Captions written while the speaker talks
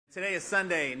Today is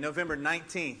Sunday, November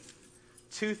 19th,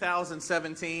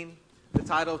 2017. The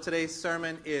title of today's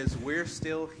sermon is We're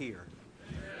Still Here.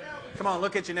 Come on,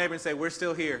 look at your neighbor and say, we're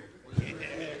still here.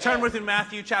 Turn with me to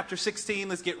Matthew chapter 16.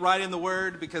 Let's get right in the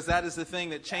Word, because that is the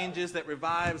thing that changes, that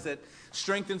revives, that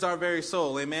strengthens our very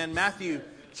soul. Amen. Matthew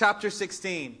chapter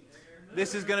 16.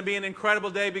 This is going to be an incredible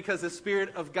day because the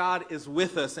Spirit of God is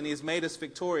with us and He has made us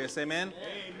victorious. Amen.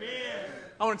 Amen.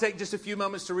 I want to take just a few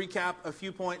moments to recap a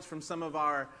few points from some of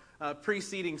our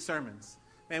preceding sermons.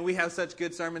 Man, we have such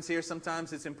good sermons here.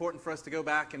 Sometimes it's important for us to go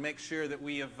back and make sure that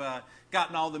we have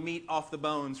gotten all the meat off the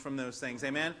bones from those things.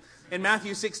 Amen? In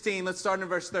Matthew 16, let's start in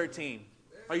verse 13.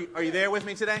 Are you there with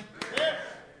me today? It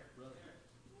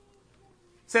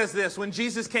says this: When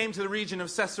Jesus came to the region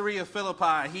of Caesarea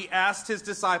Philippi, He asked His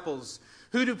disciples,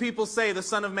 "Who do people say the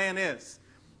Son of Man is?"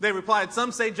 They replied,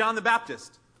 "Some say John the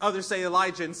Baptist, others say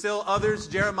Elijah, and still others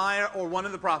Jeremiah or one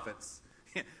of the prophets."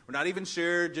 We're not even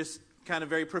sure, just kind of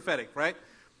very prophetic, right?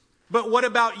 "But what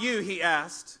about you?" He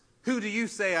asked. "Who do you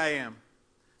say I am?"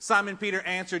 Simon Peter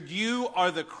answered, "You are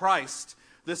the Christ,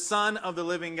 the Son of the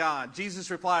living God."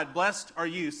 Jesus replied, "Blessed are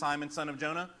you, Simon, son of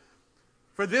Jonah.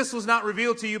 For this was not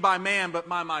revealed to you by man, but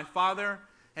by my Father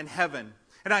in heaven.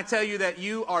 And I tell you that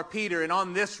you are Peter, and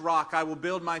on this rock I will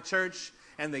build my church,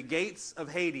 and the gates of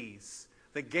Hades,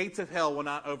 the gates of hell, will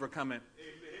not overcome it."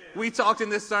 We talked in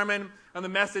this sermon on the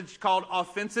message called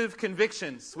Offensive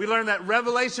Convictions. We learned that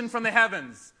revelation from the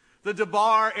heavens, the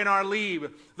debar in our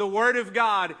lieb, the Word of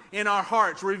God in our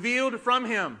hearts, revealed from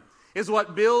Him, is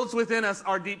what builds within us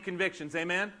our deep convictions.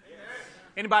 Amen?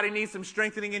 Anybody need some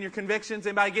strengthening in your convictions?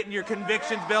 Anybody getting your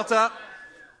convictions built up?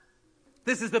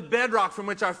 This is the bedrock from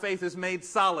which our faith is made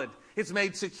solid. It's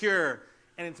made secure.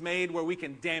 And it's made where we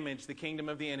can damage the kingdom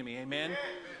of the enemy. Amen?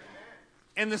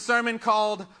 In the sermon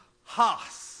called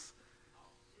Haas.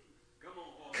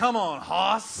 Come on,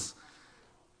 Haas.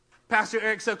 Pastor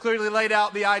Eric so clearly laid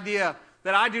out the idea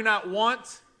that I do not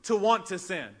want to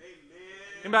sin.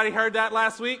 Anybody heard that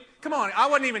last week? Come on, I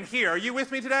wasn't even here. Are you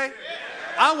with me today?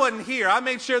 I wasn't here. I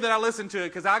made sure that I listened to it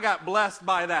because I got blessed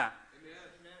by that.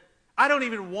 I don't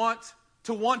even want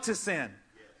to sin.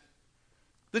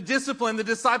 The discipline, the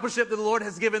discipleship that the Lord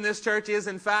has given this church is,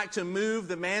 in fact, to move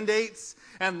the mandates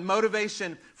and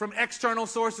motivation from external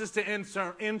sources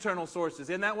to internal sources.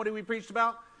 Isn't that what we preached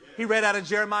about? Yeah. He read out of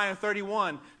Jeremiah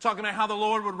 31, talking about how the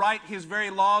Lord would write His very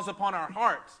laws upon our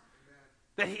hearts.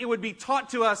 Amen. That it would be taught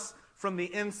to us from the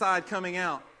inside coming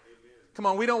out. Amen. Come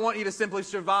on, we don't want you to simply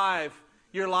survive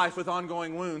your life with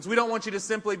ongoing wounds. We don't want you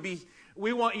to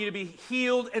we want you to be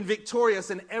healed and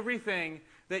victorious in everything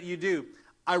that you do.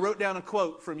 I wrote down a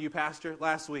quote from you, Pastor,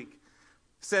 last week.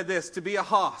 It said this: to be a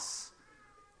hoss,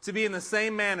 to be in the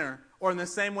same manner or in the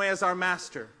same way as our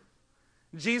Master.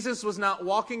 Jesus was not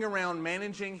walking around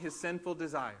managing His sinful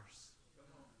desires.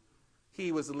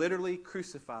 He was literally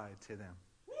crucified to them.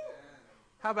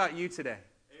 How about you today?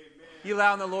 You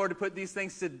allowing the Lord to put these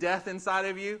things to death inside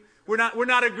of you? We're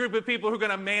not a group of people who are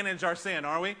going to manage our sin,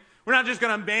 are we? We're not just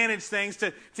going to manage things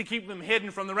to keep them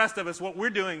hidden from the rest of us. What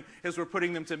we're doing is we're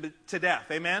putting them to death.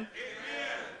 Amen?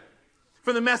 Amen.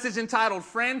 For the message entitled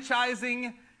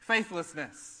Franchising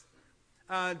Faithlessness.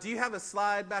 Do you have a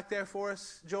slide back there for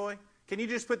us, Joy? Can you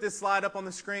just put this slide up on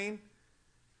the screen?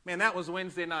 Man, that was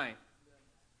Wednesday night.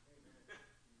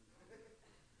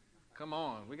 Come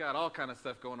on. We got all kind of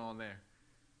stuff going on there.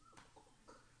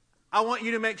 I want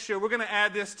you to make sure, we're going to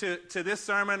add this to this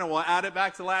sermon, or we'll add it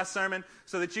back to last sermon,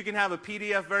 so that you can have a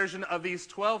PDF version of these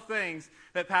 12 things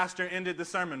that Pastor ended the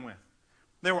sermon with.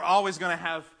 They were always going to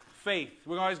have faith.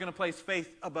 We're always going to place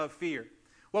faith above fear.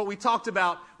 What we talked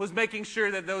about was making sure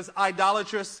that those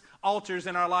idolatrous altars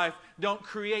in our life don't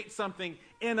create something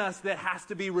in us that has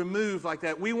to be removed like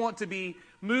that. We want to be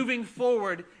moving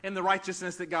forward in the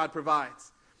righteousness that God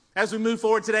provides. As we move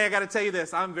forward today, I got to tell you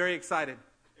this: I'm very excited.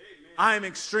 I am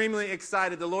extremely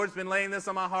excited. The Lord's been laying this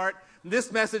on my heart,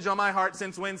 this message on my heart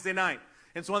since Wednesday night.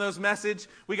 It's one of those messages.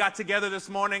 We got together this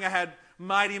morning. I had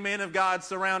mighty men of God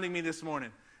surrounding me this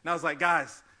morning. And I was like,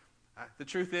 guys, the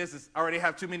truth is I already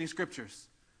have too many scriptures.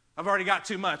 I've already got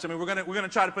too much. I mean, we're gonna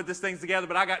try to put this thing together,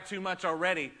 but I got too much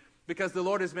already because the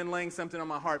Lord has been laying something on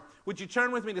my heart. Would you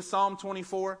turn with me to Psalm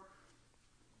 24?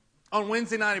 On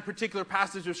Wednesday night, a particular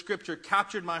passage of Scripture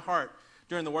captured my heart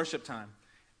during the worship time.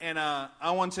 And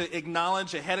I want to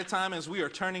acknowledge ahead of time as we are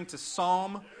turning to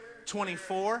Psalm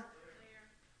 24.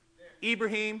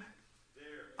 Ibrahim,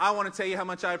 I want to tell you how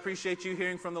much I appreciate you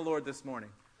hearing from the Lord this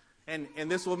morning. And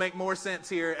this will make more sense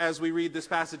here as we read this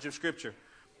passage of Scripture.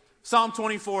 Psalm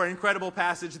 24, incredible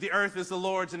passage. The earth is the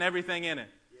Lord's and everything in it.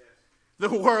 The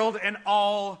world and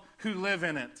all who live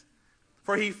in it.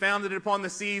 For he founded it upon the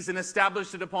seas and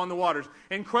established it upon the waters.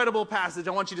 Incredible passage.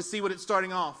 I want you to see what it's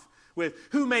starting off with.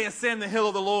 Who may ascend the hill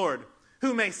of the Lord?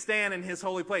 Who may stand in his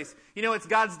holy place? You know, it's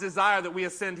God's desire that we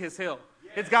ascend his hill.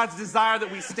 It's God's desire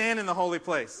that we stand in the holy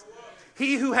place.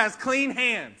 He who has clean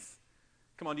hands.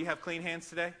 Come on, do you have clean hands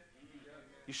today?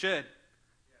 You should.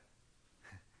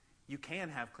 You can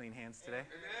have clean hands today.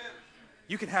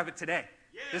 You can have it today.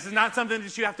 This is not something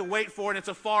that you have to wait for and it's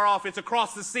afar off. It's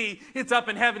across the sea. It's up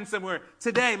in heaven somewhere.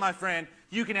 Today, my friend,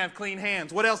 you can have clean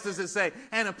hands. What else does it say?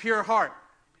 And a pure heart.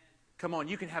 Come on,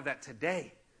 you can have that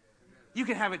today. You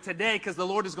can have it today because the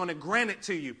Lord is going to grant it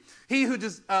to you. He who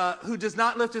does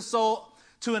not lift his soul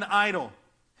to an idol.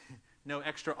 No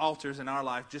extra altars in our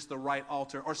life, just the right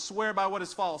altar. Or swear by what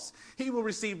is false. He will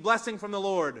receive blessing from the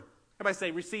Lord. Everybody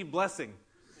say, receive blessing.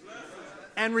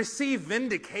 And receive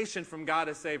vindication from God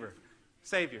as Savior.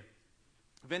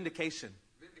 Vindication.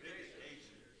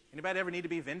 Anybody ever need to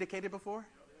be vindicated before?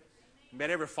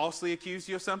 Anybody ever falsely accuse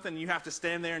you of something and you have to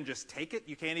stand there and just take it?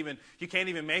 You can't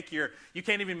even make your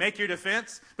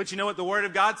defense. But you know what the Word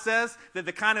of God says? That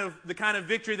the kind of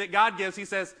victory that God gives, He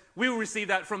says, we will receive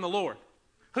that from the Lord.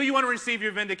 Who you want to receive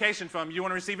your vindication from? You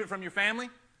want to receive it from your family?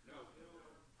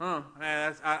 No.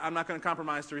 I'm not going to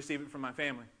compromise to receive it from my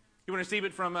family. You want to receive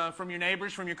it from your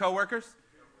neighbors, from your coworkers?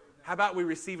 How about we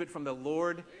receive it from the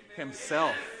Lord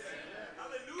Himself?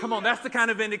 Come on, that's the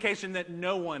kind of vindication that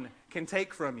no one can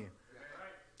take from you.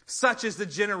 Such is the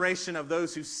generation of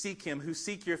those who seek Him, who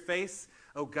seek your face,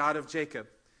 O God of Jacob.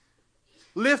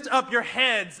 Lift up your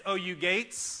heads, O you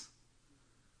gates.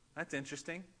 That's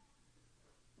interesting.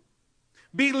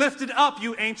 Be lifted up,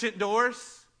 you ancient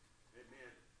doors.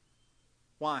 Amen.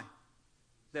 Why?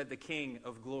 That the King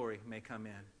of glory may come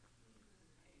in.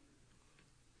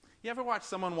 You ever watch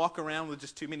someone walk around with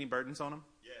just too many burdens on them?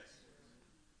 Yes.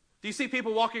 Do you see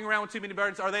people walking around with too many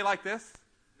burdens? Are they like this?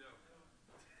 No.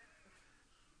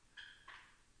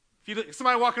 If you look,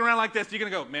 somebody walking around like this, you're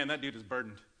going to go, man, that dude is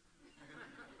burdened.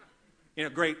 You know,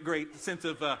 great sense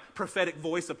of prophetic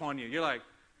voice upon you. You're like,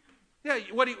 yeah,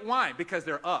 why? Because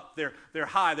they're up, they're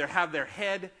high, they have their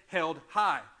head held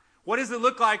high. What does it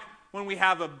look like when we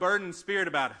have a burdened spirit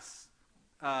about us?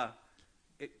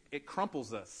 It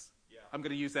crumples us. I'm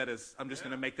going to use that as, I'm just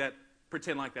going to make that,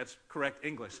 pretend like that's correct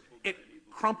English. It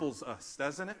crumples us,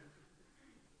 doesn't it?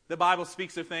 The Bible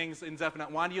speaks of things in Zephaniah.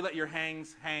 Why do you let your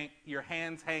hands hang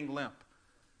limp?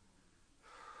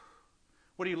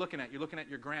 What are you looking at? You're looking at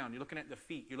your ground. You're looking at the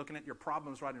feet. You're looking at your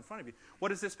problems right in front of you. What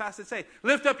does this passage say?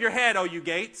 Lift up your head, O you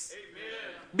gates.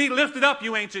 Amen. Be lifted up,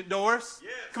 you ancient doors.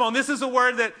 Yes. Come on, this is a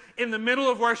word that in the middle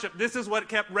of worship, this is what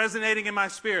kept resonating in my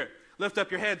spirit. Lift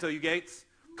up your heads, O you gates.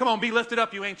 Come on, be lifted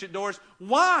up, you ancient doors.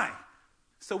 Why?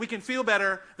 So we can feel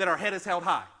better that our head is held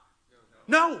high.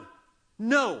 No.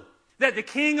 That the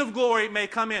King of glory may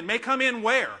come in. May come in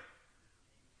where?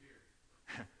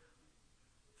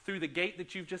 Through the gate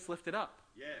that you've just lifted up.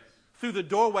 Yes. Through the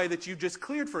doorway that you've just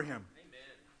cleared for Him.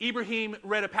 Amen. Ibrahim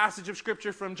read a passage of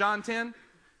Scripture from John 10,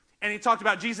 and he talked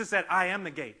about Jesus said, I am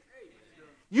the gate.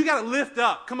 You got to lift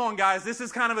up. Come on, guys. This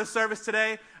is kind of a service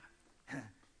today.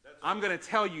 I'm going to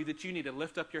tell you that you need to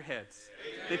lift up your heads.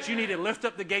 Amen. That you need to lift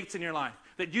up the gates in your life.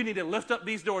 That you need to lift up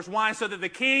these doors. Why? So that the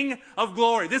King of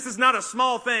glory, this is not a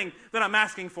small thing that I'm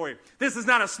asking for you. This is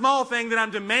not a small thing that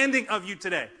I'm demanding of you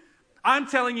today. I'm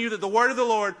telling you that the word of the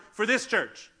Lord for this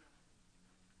church.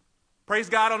 Praise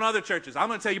God on other churches. I'm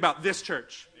going to tell you about this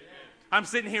church. Amen. I'm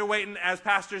sitting here waiting as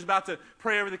pastor's about to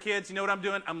pray over the kids. You know what I'm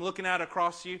doing? I'm looking out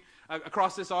across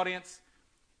this audience,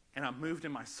 and I'm moved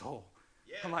in my soul.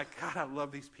 Yes. I'm like, God, I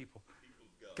love these people.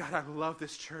 God, I love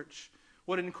this church.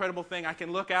 What an incredible thing. I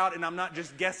can look out and I'm not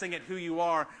just guessing at who you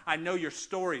are. I know your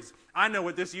stories. I know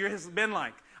what this year has been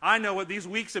like. I know what these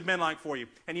weeks have been like for you.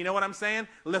 And you know what I'm saying?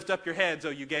 Lift up your heads, O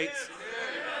you gates. Yes.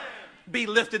 Be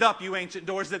lifted up, you ancient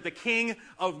doors, that the King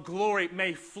of glory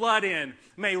may flood in,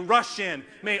 may rush in,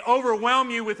 may overwhelm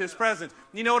you with His presence.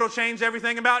 You know what will change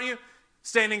everything about you?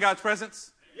 Standing in God's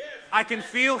presence. Yes. I can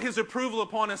feel His approval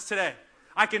upon us today.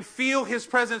 I can feel His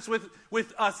presence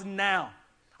with us now.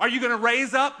 Are you going to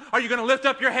raise up? Are you going to lift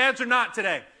up your heads or not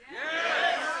today?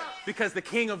 Yes. Because the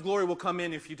King of glory will come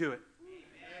in if you do it.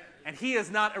 Amen. And He is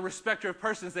not a respecter of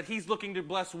persons, that He's looking to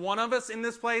bless one of us in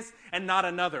this place and not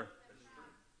another.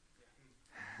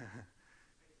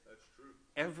 That's true.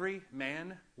 Every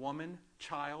man, woman,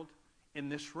 child in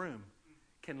this room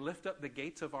can lift up the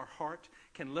gates of our heart,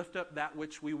 can lift up that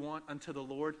which we want unto the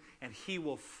Lord, and He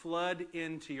will flood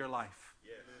into your life.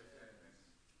 Yes.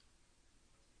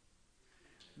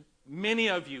 Many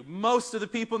of you, most of the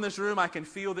people in this room, I can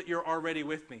feel that you're already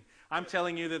with me. I'm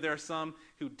telling you that there are some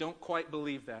who don't quite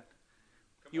believe that.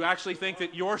 You actually think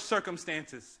that your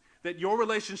circumstances, that your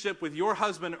relationship with your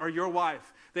husband or your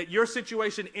wife, that your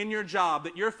situation in your job,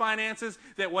 that your finances,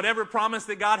 that whatever promise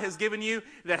that God has given you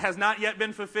that has not yet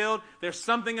been fulfilled, there's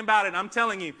something about it. I'm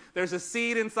telling you, there's a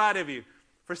seed inside of you.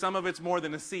 For some of it's more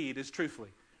than a seed, is truthfully.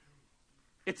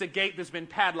 It's a gate that's been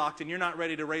padlocked and you're not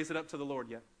ready to raise it up to the Lord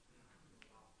yet.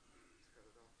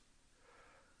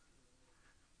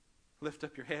 Lift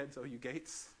up your heads, O you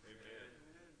gates. Amen.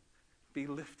 Be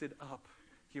lifted up,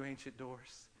 you ancient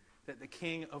doors, that the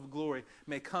King of glory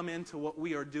may come into what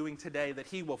we are doing today, that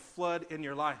he will flood in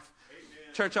your life.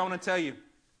 Amen. Church, I want to tell you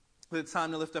that it's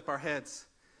time to lift up our heads,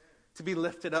 to be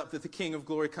lifted up, that the King of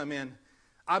glory come in.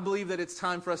 I believe that it's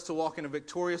time for us to walk in a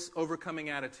victorious, overcoming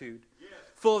attitude,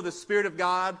 full of the Spirit of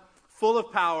God, full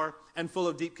of power, and full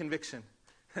of deep conviction.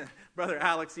 Brother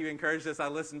Alex, you encouraged us. I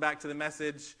listened back to the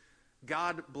message,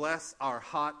 God bless our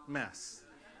hot mess.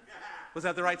 Was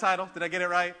that the right title? Did I get it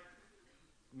right?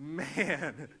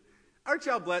 Man, aren't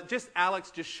y'all blessed? Just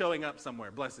Alex just showing up somewhere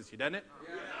blesses you, doesn't it?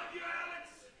 Yeah.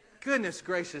 Goodness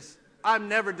gracious. I'm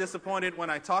never disappointed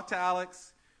when I talk to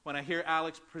Alex, when I hear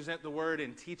Alex present the word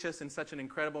and teach us in such an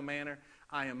incredible manner.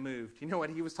 I am moved. You know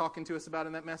what he was talking to us about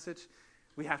in that message?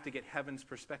 We have to get heaven's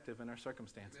perspective in our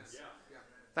circumstances. Yeah.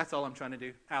 That's all I'm trying to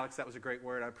do. Alex, that was a great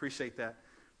word. I appreciate that.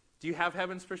 Do you have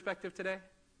heaven's perspective today?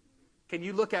 Can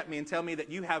you look at me and tell me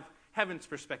that you have heaven's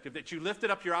perspective, that you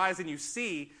lifted up your eyes and you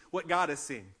see what God is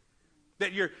seeing?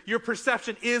 That your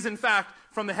perception is, in fact,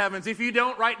 from the heavens. If you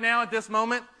don't right now at this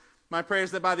moment, my prayer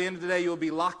is that by the end of the day, you will be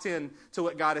locked in to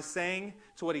what God is saying,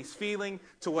 to what he's feeling,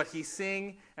 to what he's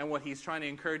seeing, and what he's trying to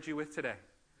encourage you with today.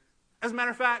 As a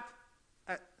matter of fact,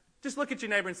 just look at your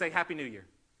neighbor and say, Happy New Year.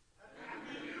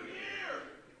 Happy New Year!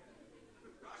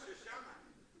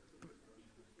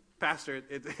 Pastor,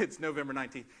 it's November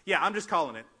 19th. Yeah, I'm just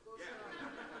calling it.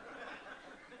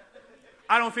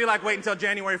 I don't feel like waiting until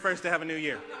January 1st to have a new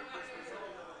year.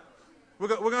 We're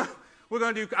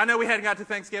going to do, I know we hadn't got to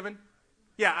Thanksgiving.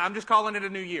 Yeah, I'm just calling it a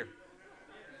new year.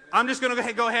 I'm just going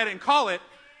to go ahead and call it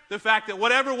the fact that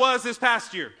whatever was this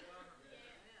past year,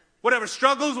 whatever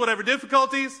struggles, whatever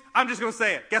difficulties, I'm just going to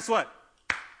say it. Guess what?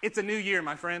 It's a new year,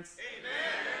 my friends. Amen.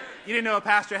 You didn't know a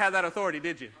pastor had that authority,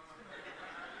 did you?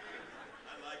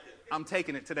 I like it. I'm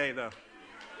taking it today, though.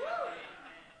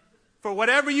 For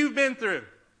whatever you've been through,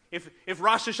 if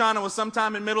Rosh Hashanah was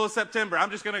sometime in the middle of September, I'm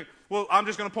just going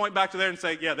to point back to there and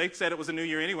say, yeah, they said it was a new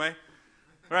year anyway,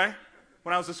 right?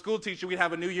 When I was a school teacher, we'd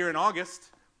have a new year in August.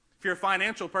 If you're a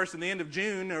financial person, the end of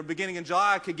June or beginning of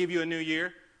July could give you a new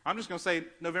year. I'm just going to say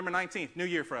November 19th, new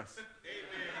year for us.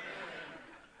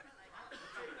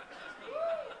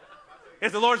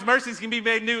 If the Lord's mercies can be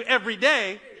made new every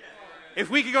day, if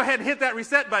we could go ahead and hit that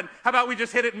reset button, how about we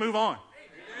just hit it and move on?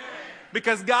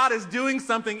 Because God is doing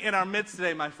something in our midst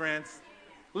today, my friends.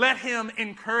 Let him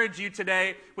encourage you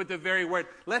today with the very word.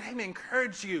 Let him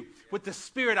encourage you with the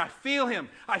Spirit. I feel him.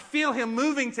 I feel him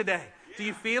moving today. Do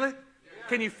you feel it?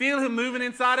 Can you feel him moving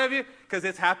inside of you? Because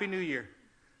it's Happy New Year.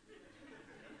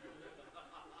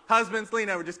 Husbands, lean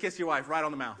over. Just kiss your wife right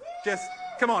on the mouth. Just,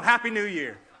 come on, Happy New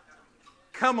Year.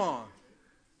 Come on.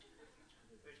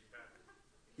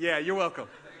 Yeah, you're welcome.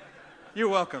 You're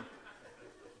welcome.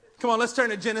 Come on, let's turn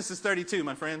to Genesis 32,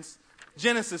 my friends.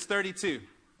 Genesis 32.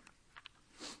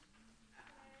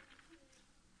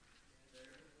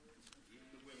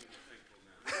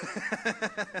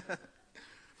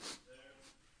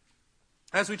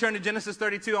 As we turn to Genesis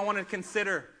 32, I want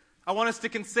us to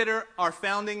consider our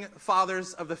founding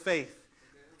fathers of the faith.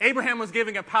 Abraham was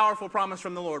giving a powerful promise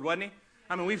from the Lord, wasn't he?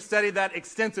 I mean, we've studied that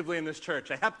extensively in this church.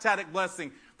 A hepatic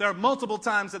blessing. There are multiple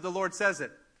times that the Lord says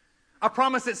it. A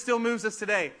promise that still moves us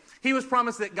today. He was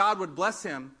promised that God would bless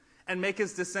him and make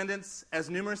his descendants as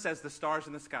numerous as the stars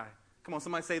in the sky. Come on,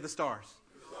 somebody say the stars.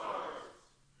 The stars.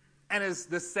 And as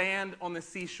the sand on the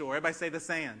seashore. Everybody say the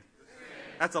sand.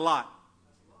 That's a lot.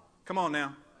 Come on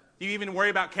now. Do you even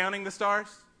worry about counting the stars?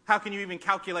 How can you even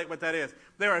calculate what that is?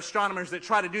 There are astronomers that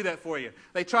try to do that for you.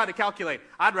 They try to calculate.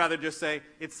 I'd rather just say,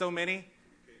 it's so many,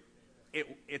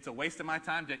 it's a waste of my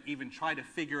time to even try to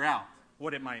figure out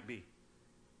what it might be.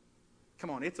 Come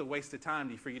on, it's a waste of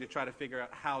time for you to try to figure out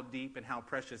how deep and how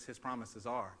precious his promises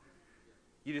are.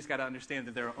 You just got to understand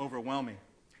that they're overwhelming.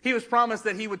 He was promised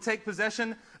that he would take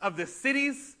possession of the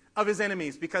cities of his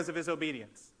enemies because of his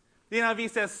obedience. The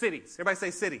NIV says cities. Everybody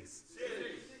say cities.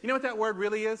 Cities. You know what that word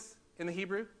really is in the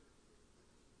Hebrew?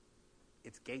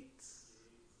 It's gates.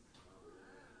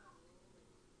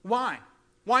 Why?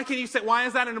 Why can you say, why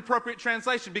is that an appropriate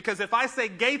translation? Because if I say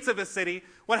gates of a city,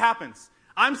 what happens?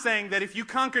 I'm saying that if you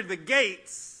conquered the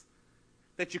gates,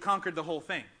 that you conquered the whole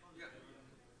thing.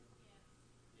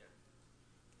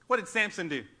 What did Samson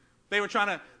do? They were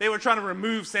trying to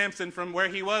remove Samson from where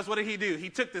he was. What did he do? He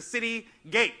took the city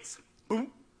gates,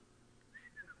 boom,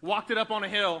 walked it up on a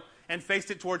hill, and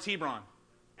faced it towards Hebron.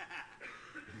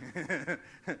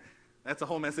 That's a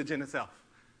whole message in itself.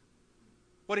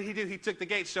 What did he do? He took the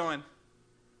gates showing,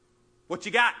 what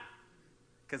you got?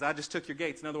 Because I just took your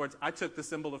gates. In other words, I took the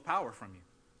symbol of power from you.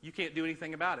 You can't do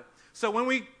anything about it. So when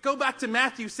we go back to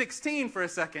Matthew 16 for a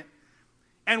second,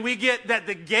 and we get that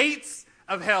the gates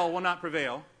of hell will not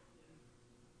prevail,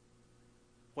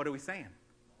 what are we saying?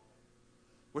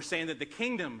 We're saying that the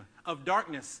kingdom of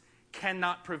darkness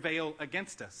cannot prevail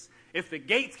against us. If the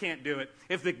gates can't do it,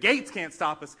 if the gates can't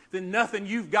stop us, then nothing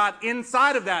you've got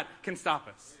inside of that can stop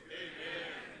us. Amen.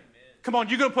 Come on,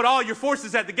 you're going to put all your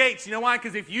forces at the gates. You know why?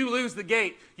 Because if you lose the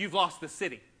gate, you've lost the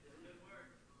city.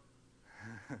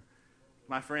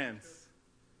 My friends,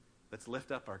 let's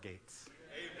lift up our gates.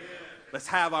 Amen. Let's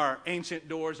have our ancient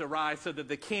doors arise so that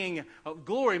the King of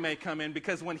glory may come in,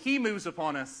 because when he moves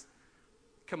upon us,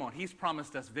 come on, he's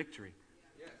promised us victory.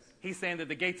 Yes. He's saying that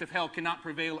the gates of hell cannot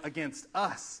prevail against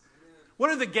us. Amen. What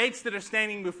are the gates that are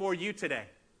standing before you today?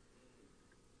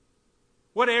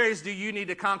 What areas do you need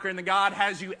to conquer, and the God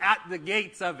has you at the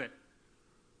gates of it?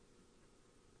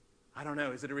 I don't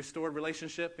know. Is it a restored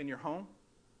relationship in your home?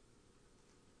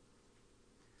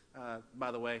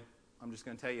 By the way, I'm just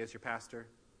going to tell you as your pastor,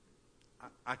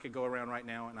 I could go around right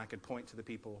now and I could point to the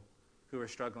people who are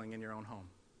struggling in your own home.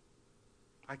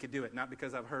 I could do it, not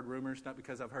because I've heard rumors, not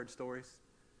because I've heard stories,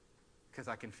 because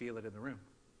I can feel it in the room.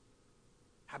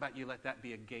 How about you let that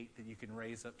be a gate that you can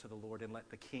raise up to the Lord and let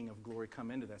the King of glory come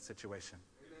into that situation?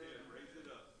 Amen. Raise it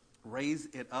up. Raise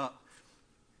it up.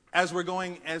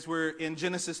 As we're in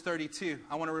Genesis 32,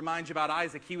 I want to remind you about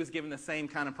Isaac. He was given the same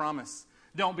kind of promise.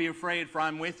 Don't be afraid, for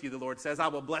I'm with you, the Lord says. I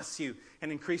will bless you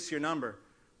and increase your number.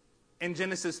 In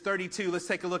Genesis 32, let's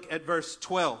take a look at verse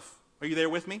 12. Are you there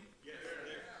with me? Yes.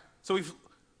 So we've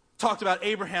talked about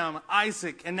Abraham,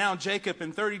 Isaac, and now Jacob.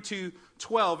 In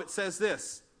 32:12, it says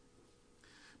this.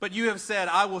 But you have said,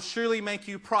 I will surely make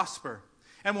you prosper,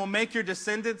 and will make your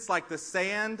descendants like the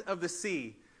sand of the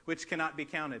sea, which cannot be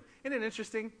counted. Isn't it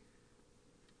interesting?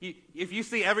 If you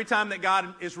see every time that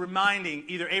God is reminding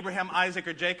either Abraham, Isaac,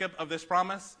 or Jacob of this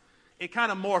promise, it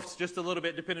kind of morphs just a little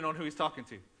bit depending on who he's talking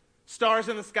to. Stars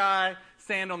in the sky,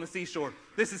 sand on the seashore.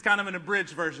 This is kind of an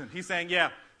abridged version. He's saying,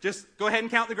 yeah, just go ahead and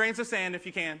count the grains of sand if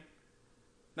you can.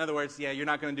 In other words, yeah, you're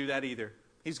not going to do that either.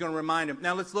 He's going to remind him.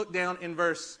 Now let's look down in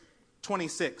verse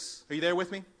 26. Are you there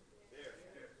with me?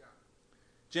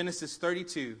 Genesis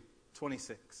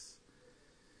 32:26.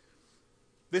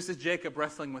 This is Jacob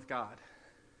wrestling with God.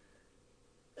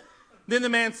 Then the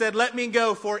man said, let me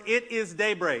go, for it is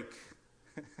daybreak.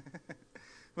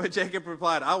 But Jacob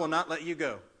replied, I will not let you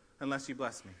go unless you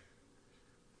bless me.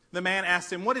 The man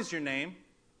asked him, what is your name?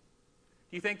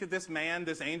 Do you think that this man,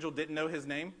 this angel, didn't know his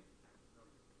name?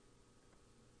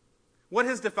 What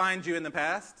has defined you in the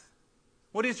past?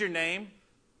 What is your name?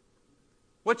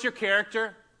 What's your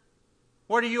character?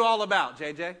 What are you all about,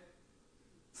 JJ?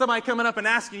 Somebody coming up and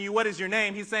asking you, what is your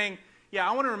name? He's saying, yeah,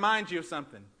 I want to remind you of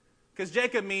something. Because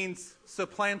Jacob means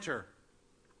supplanter,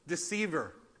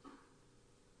 deceiver.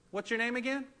 What's your name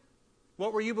again?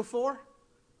 What were you before?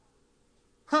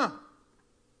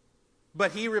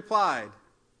 But he replied,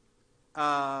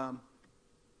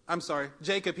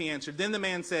 Jacob, he answered. Then the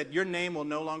man said, your name will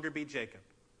no longer be Jacob.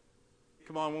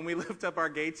 Come on, when we lift up our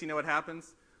gates, you know what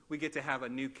happens? We get to have a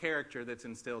new character that's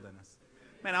instilled in us.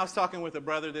 Man, I was talking with a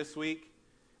brother this week,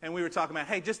 and we were talking about,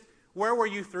 hey, just where were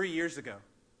you 3 years ago?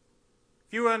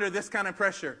 If you were under this kind of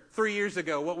pressure 3 years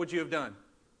ago, what would you have done?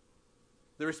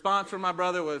 The response from my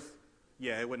brother was,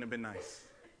 yeah, it wouldn't have been nice.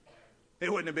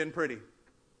 It wouldn't have been pretty.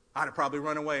 I'd have probably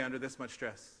run away under this much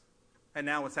stress. And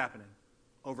now what's happening?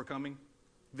 Overcoming,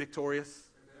 victorious,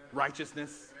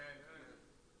 righteousness,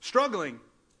 struggling,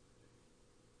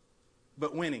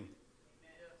 but winning.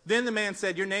 Then the man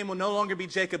said, your name will no longer be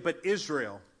Jacob, but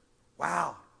Israel.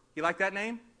 Wow. You like that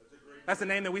name? That's a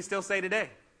name that we still say today.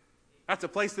 That's a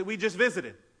place that we just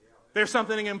visited. There's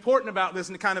something important about this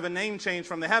kind of a name change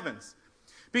from the heavens.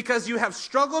 Because you have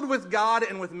struggled with God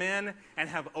and with men and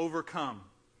have overcome.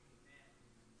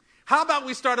 How about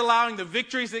we start allowing the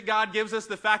victories that God gives us,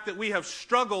 the fact that we have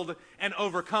struggled and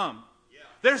overcome?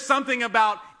 There's something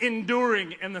about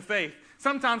enduring in the faith.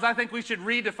 Sometimes I think we should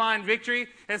redefine victory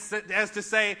as to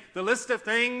say the list of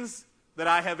things that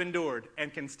I have endured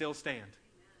and can still stand.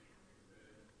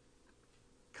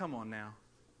 Come on now.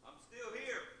 I'm still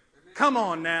here. Come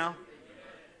on now.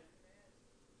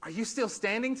 Are you still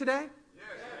standing today?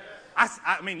 Yes.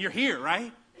 I mean, you're here,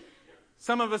 right?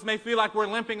 Some of us may feel like we're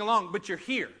limping along, but you're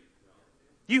here.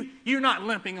 You're not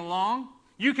limping along.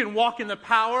 You can walk in the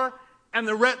power and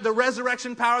the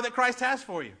resurrection power that Christ has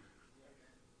for you.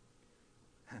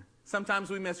 Sometimes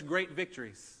we miss great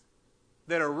victories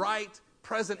that are right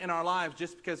present in our lives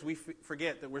just because we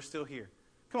forget that we're still here.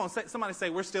 Come on, somebody say,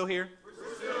 we're still here.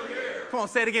 We're still here. Come on,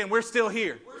 say it again, we're still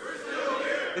here. We're still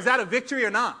here. Is that a victory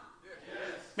or not? Yes.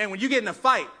 Man, when you get in a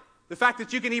fight, the fact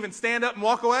that you can even stand up and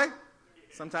walk away,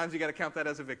 sometimes you got to count that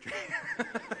as a victory.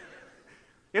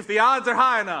 If the odds are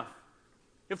high enough,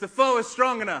 if the foe is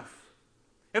strong enough,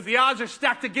 if the odds are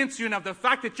stacked against you enough, the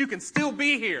fact that you can still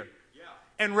be here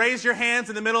and raise your hands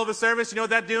in the middle of a service, you know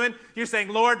what that's doing? You're saying,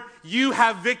 Lord, you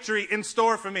have victory in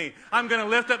store for me. I'm going to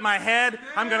lift up my head.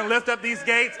 I'm going to lift up these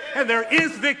gates. And there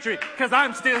is victory because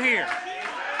I'm still here.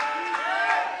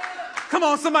 Come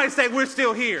on, somebody say, we're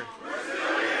still here. We're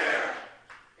still here.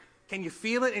 Can you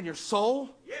feel it in your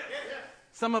soul? Yes.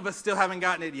 Some of us still haven't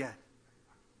gotten it yet.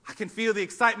 I can feel the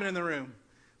excitement in the room.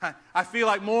 I feel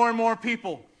like more and more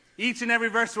people, each and every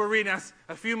verse we're reading,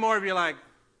 a few more of you are like,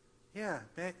 yeah,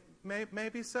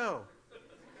 maybe so.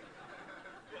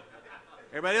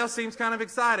 Everybody else seems kind of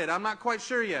excited. I'm not quite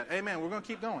sure yet. Amen. We're going to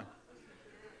keep going.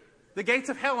 The gates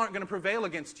of hell aren't going to prevail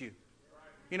against you.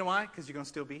 You know why? Because you're going to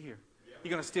still be here.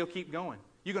 You're going to still keep going.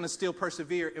 You're going to still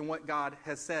persevere in what God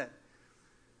has said.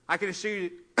 I can assure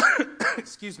you,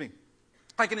 excuse me,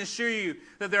 I can assure you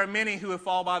that there are many who have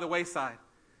fallen by the wayside,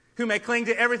 who may cling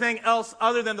to everything else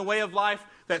other than the way of life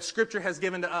that Scripture has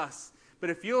given to us. But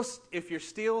if you're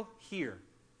still here,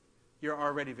 you're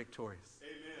already victorious.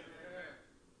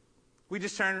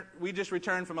 Amen. We just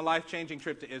returned from a life-changing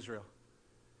trip to Israel.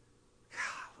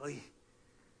 Golly.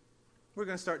 We're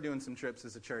going to start doing some trips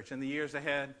as a church. In the years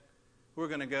ahead, we're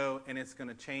going to go, and it's going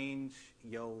to change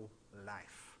your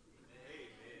life. Amen.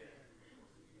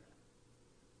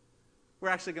 We're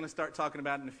actually going to start talking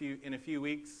about it in a few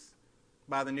weeks.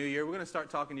 By the new year, we're going to start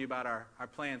talking to you about our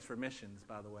plans for missions,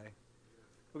 by the way.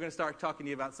 We're going to start talking to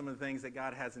you about some of the things that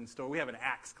God has in store. We have an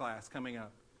Acts class coming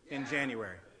up in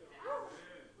January.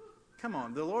 Come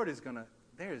on, the Lord is going to,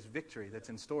 there is victory that's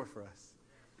in store for us.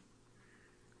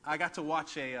 I got to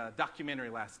watch a documentary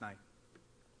last night.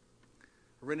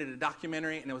 I rented a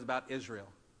documentary, and it was about Israel.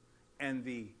 And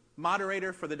the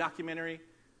moderator for the documentary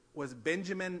was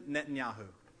Benjamin Netanyahu.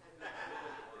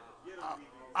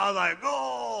 I was like,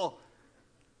 oh,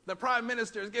 the prime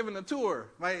minister is giving a tour.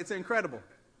 Right? It's incredible.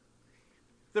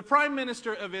 The prime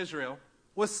minister of Israel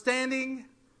was standing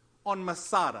on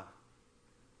Masada.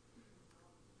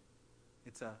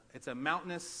 It's a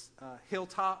mountainous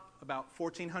hilltop about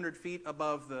 1,400 feet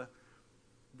above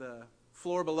the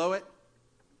floor below it.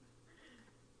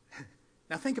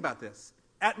 Now think about this.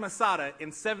 At Masada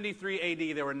in 73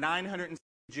 AD, there were 960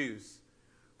 Jews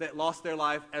that lost their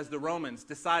life as the Romans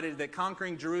decided that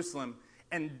conquering Jerusalem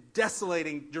and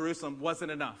desolating Jerusalem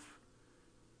wasn't enough.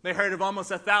 They heard of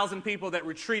almost 1,000 people that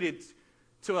retreated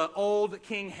to an old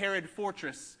King Herod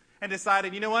fortress and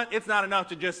decided, you know what? It's not enough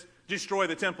to just destroy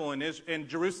the temple in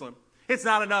Jerusalem. It's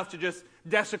not enough to just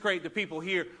desecrate the people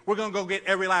here. We're going to go get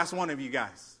every last one of you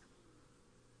guys.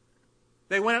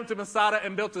 They went up to Masada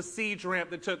and built a siege ramp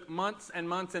that took months and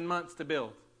months and months to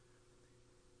build.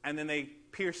 And then they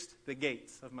pierced the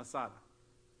gates of Masada.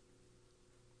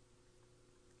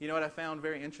 You know what I found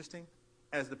very interesting?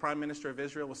 As the Prime Minister of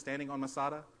Israel was standing on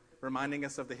Masada, reminding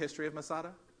us of the history of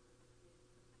Masada.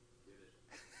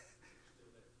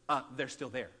 They're still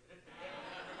there.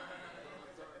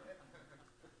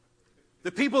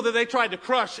 The people that they tried to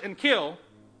crush and kill,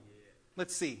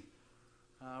 let's see.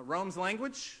 Rome's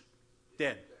language,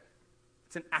 dead.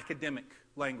 It's an academic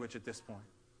language at this point.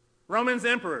 Romans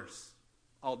emperors,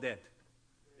 all dead.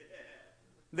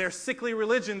 Their sickly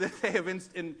religion that they have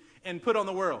put on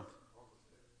the world,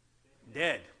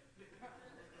 dead.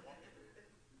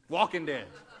 Walking dead.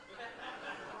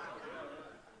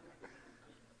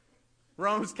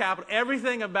 Rome's capital,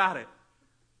 everything about it.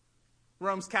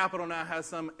 Rome's capital now has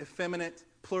some effeminate,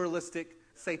 pluralistic,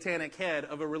 satanic head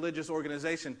of a religious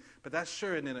organization, but that's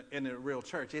sure in a real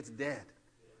church. It's dead.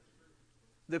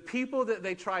 The people that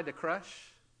they tried to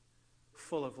crush,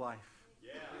 full of life.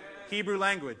 Yeah. Hebrew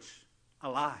language,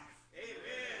 alive. Amen.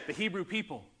 The Hebrew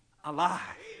people, alive.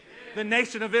 Amen. The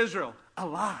nation of Israel,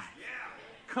 alive. Yeah.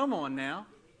 Come on now.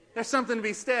 There's something to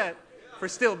be said for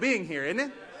still being here, isn't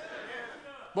it?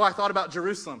 Boy, I thought about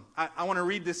Jerusalem. I want to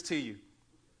read this to you.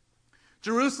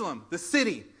 Jerusalem, the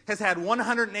city, has had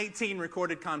 118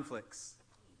 recorded conflicts.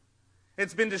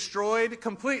 It's been destroyed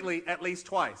completely at least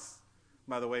twice.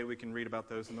 By the way, we can read about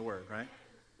those in the Word, right?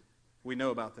 We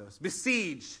know about those.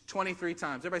 Besieged 23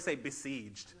 times. Everybody say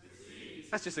besieged.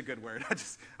 Besieged. That's just a good word.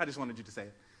 I just wanted you to say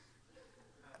it.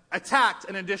 Attacked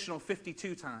an additional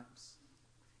 52 times.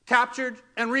 Captured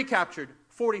and recaptured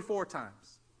 44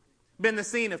 times. been the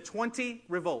scene of 20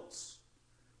 revolts,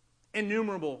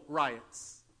 innumerable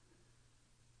riots,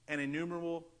 and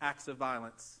innumerable acts of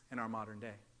violence in our modern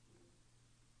day.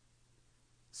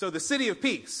 So the city of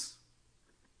peace,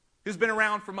 who's been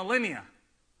around for millennia,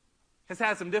 has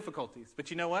had some difficulties. But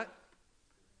you know what?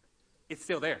 It's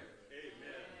still there.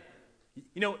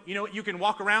 Amen. You know, you can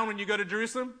walk around when you go to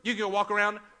Jerusalem. You can go walk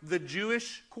around the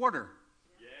Jewish quarter.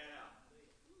 Yeah.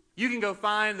 You can go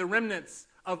find the remnants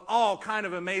of all kind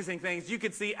of amazing things. You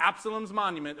could see Absalom's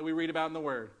monument that we read about in the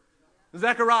Word.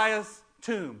 Zechariah's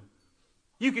tomb.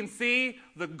 You can see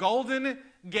the golden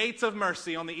gates of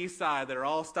mercy on the east side that are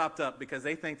all stopped up because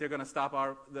they think they're going to stop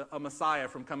a Messiah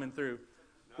from coming through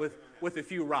with a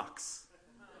few rocks.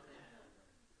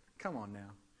 Come on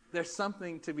now. There's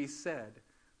something to be said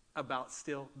about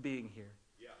still being here.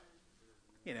 Yeah.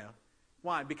 You know,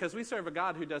 why? Because we serve a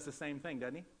God who does the same thing,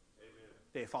 doesn't he? Amen.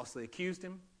 They falsely accused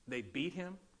him. They beat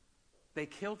him. They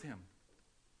killed him.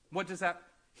 What does that?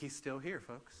 He's still here,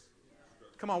 folks.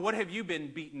 Come on, what have you been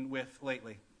beaten with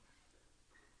lately?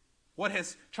 What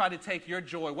has tried to take your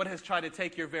joy? What has tried to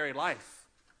take your very life?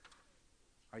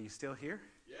 Are you still here?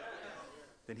 Yes.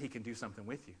 Then he can do something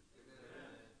with you.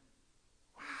 Amen.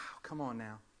 Wow, come on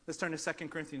now. Let's turn to 2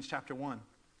 Corinthians chapter 1.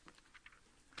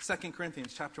 2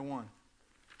 Corinthians chapter 1.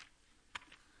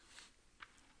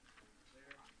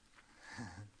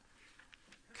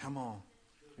 Come on.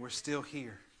 We're still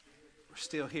here. We're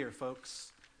still here,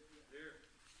 folks.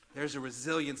 There's a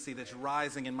resiliency that's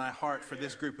rising in my heart for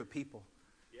this group of people.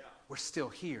 We're still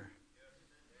here.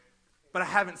 But I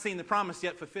haven't seen the promise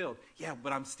yet fulfilled. Yeah,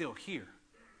 but I'm still here.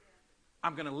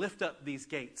 I'm going to lift up these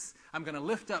gates. I'm going to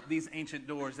lift up these ancient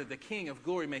doors that the King of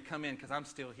glory may come in because I'm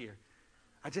still here.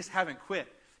 I just haven't quit.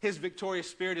 His victorious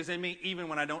spirit is in me even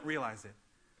when I don't realize it.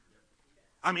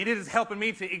 I mean, it is helping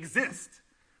me to exist.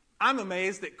 I'm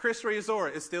amazed that Chris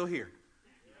Riazora is still here.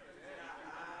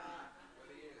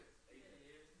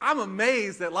 I'm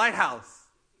amazed that Lighthouse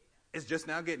is just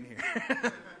now getting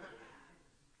here.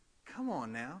 Come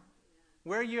on now.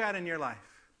 Where are you at in your life?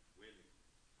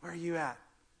 Where are you at?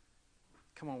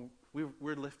 Come on,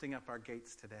 we're lifting up our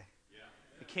gates today.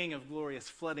 The King of glory is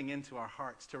flooding into our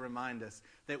hearts to remind us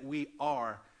that we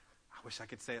are, I wish I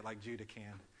could say it like Judah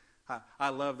can. I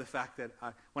love the fact that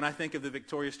when I think of the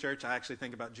victorious church, I actually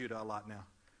think about Judah a lot now.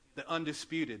 The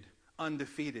undisputed,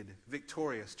 undefeated,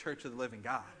 victorious church of the living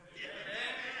God.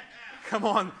 Come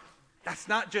on, that's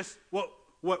not just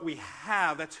what we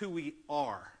have, that's who we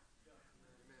are.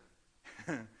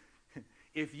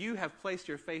 If you have placed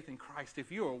your faith in Christ,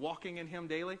 if you are walking in him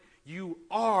daily, you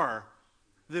are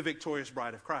the victorious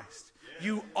bride of Christ.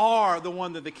 You are the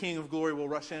one that the King of glory will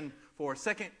rush in for.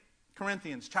 2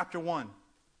 Corinthians chapter 1,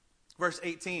 verse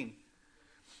 18.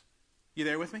 You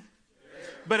there with me? Yes.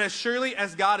 But as surely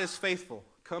as God is faithful.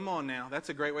 Come on now, that's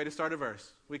a great way to start a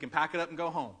verse. We can pack it up and go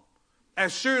home.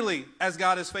 As surely as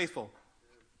God is faithful.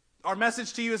 Our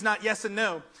message to you is not yes and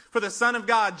no. For the Son of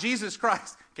God, Jesus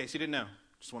Christ, in case you didn't know,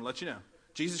 just want to let you know.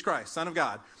 Jesus Christ, Son of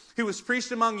God, who was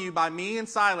preached among you by me and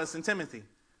Silas and Timothy.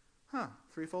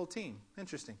 Threefold team.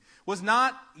 Interesting. Was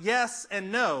not yes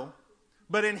and no,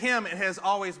 but in him it has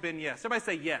always been yes. Everybody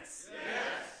say yes.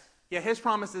 Yes. Yeah, his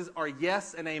promises are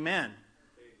yes and amen.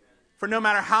 For no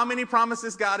matter how many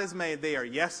promises God has made, they are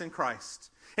yes in Christ.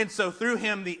 And so through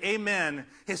him, the amen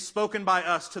is spoken by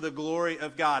us to the glory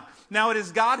of God. Now it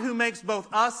is God who makes both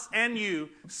us and you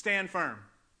stand firm.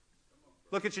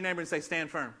 Look at your neighbor and say, stand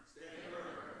firm. Stand firm.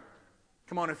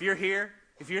 Come on, if you're here,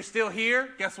 if you're still here,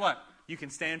 guess what? You can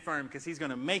stand firm because he's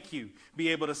going to make you be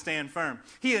able to stand firm.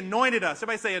 He anointed us.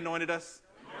 Everybody say anointed us.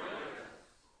 Anointed us.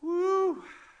 Woo.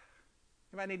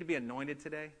 Anybody need to be anointed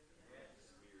today?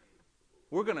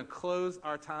 We're going to close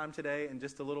our time today in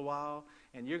just a little while,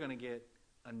 and you're going to get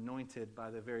anointed by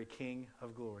the very King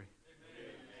of glory.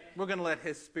 Amen. We're going to let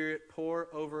his spirit pour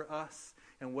over us,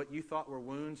 and what you thought were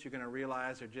wounds, you're going to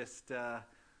realize are just they're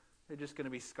just going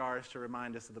to be scars to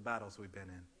remind us of the battles we've been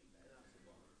in.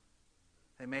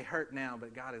 They may hurt now,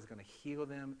 but God is going to heal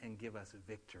them and give us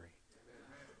victory.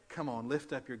 Come on,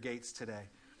 lift up your gates today.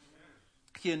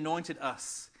 He anointed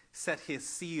us, set his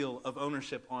seal of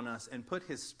ownership on us, and put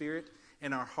his spirit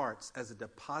in our hearts as a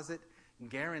deposit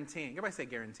guaranteeing. Everybody say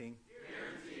guaranteeing.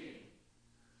 Guaranteeing.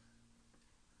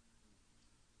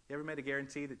 You ever made a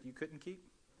guarantee that you couldn't keep?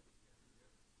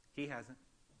 He hasn't.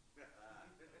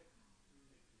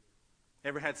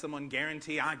 Ever had someone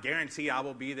guarantee I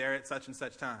will be there at such and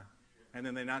such time, and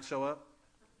then they not show up?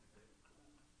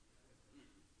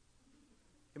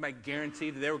 Anybody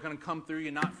guarantee that they were going to come through you,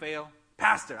 not fail?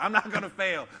 Pastor, I'm not going to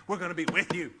fail. We're going to be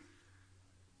with you.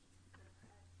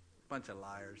 Bunch of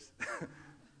liars.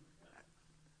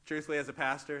 truthfully, as a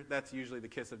pastor, that's usually the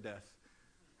kiss of death.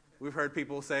 We've heard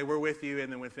people say, we're with you, and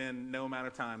then within no amount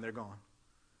of time, they're gone.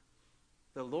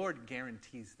 The Lord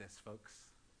guarantees this, folks.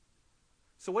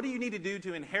 So what do you need to do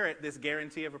to inherit this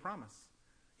guarantee of a promise?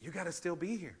 You got to still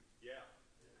be here.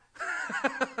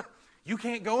 Yeah. You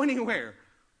can't go anywhere.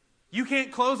 You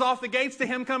can't close off the gates to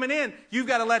him coming in. You've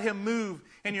got to let him move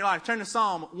in your life. Turn to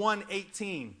Psalm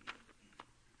 118.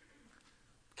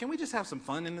 Can we just have some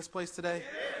fun in this place today?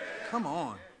 Yeah. Come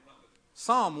on.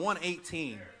 Psalm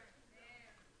 118.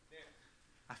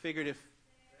 I figured if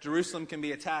Jerusalem can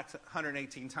be attacked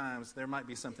 118 times, there might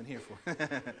be something here for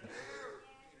it.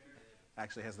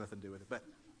 Actually has nothing to do with it, but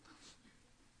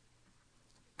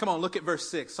come on, look at verse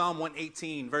 6. Psalm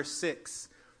 118, verse 6.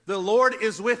 The Lord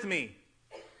is with me.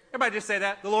 Everybody just say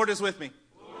that. The Lord is with me.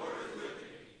 The Lord is with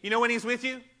me. You know when he's with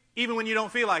you? Even when you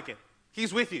don't feel like it.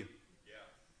 He's with you.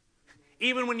 Yeah.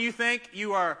 Even when you think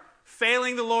you are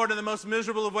failing the Lord in the most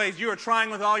miserable of ways, you are trying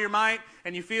with all your might,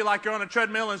 and you feel like you're on a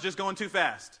treadmill and it's just going too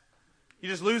fast.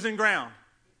 You're just losing ground.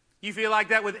 You feel like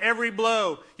that with every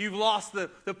blow. You've lost the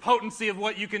potency of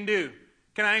what you can do.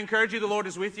 Can I encourage you? The Lord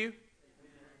is with you.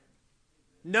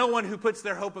 No one who puts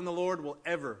their hope in the Lord will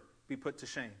ever be put to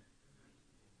shame.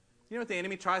 You know what the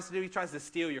enemy tries to do? He tries to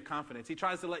steal your confidence. He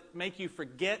tries to make you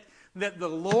forget that the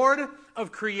Lord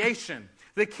of creation,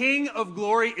 the King of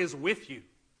glory, is with you.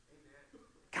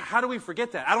 God, how do we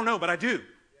forget that? I don't know, but I do.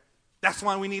 That's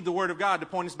why we need the Word of God to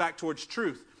point us back towards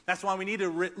truth. That's why we need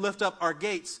to lift up our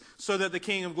gates so that the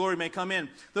King of glory may come in.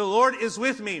 The Lord is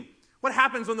with me. What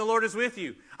happens when the Lord is with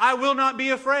you? I will not be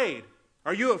afraid.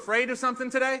 Are you afraid of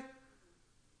something today?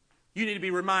 You need to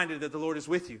be reminded that the Lord is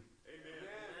with you. Amen.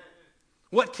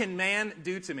 What can man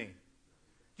do to me?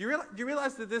 Do you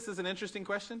realize that this is an interesting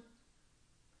question?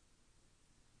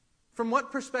 From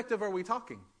what perspective are we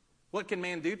talking? What can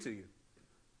man do to you?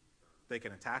 They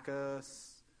can attack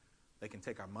us. They can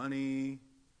take our money.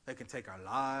 They can take our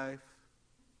life.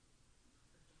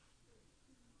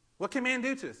 What can man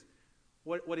do to us?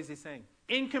 What is he saying?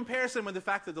 In comparison with the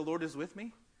fact that the Lord is with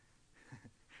me,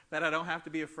 that I don't have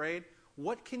to be afraid,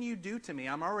 what can you do to me?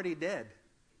 I'm already dead.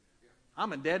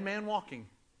 I'm a dead man walking.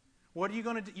 What are you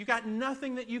going to do? You got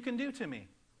nothing that you can do to me.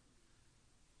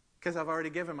 Because I've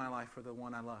already given my life for the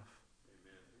one I love.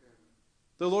 Amen.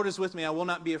 The Lord is with me. I will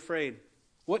not be afraid.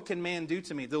 What can man do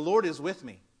to me? The Lord is with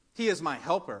me. He is my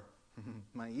helper,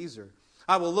 my easer.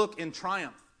 I will look in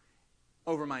triumph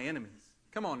over my enemies.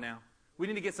 Come on now. We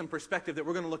need to get some perspective that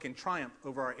we're going to look in triumph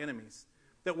over our enemies.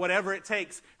 That whatever it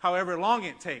takes, however long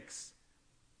it takes,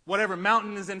 whatever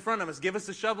mountain is in front of us, give us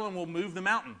a shovel and we'll move the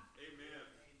mountain. Amen.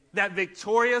 That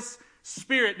victorious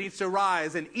spirit needs to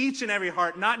rise in each and every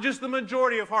heart, not just the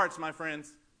majority of hearts, my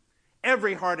friends.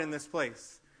 Every heart in this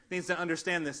place needs to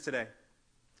understand this today.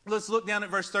 Let's look down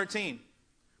at verse 13.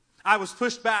 I was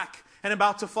pushed back and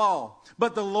about to fall,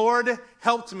 but the Lord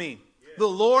helped me. Yes. The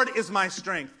Lord is my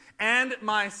strength and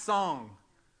my song.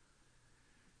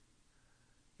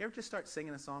 You ever just start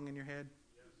singing a song in your head?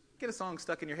 Get a song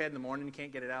stuck in your head in the morning and you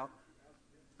can't get it out?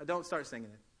 Don't start singing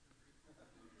it.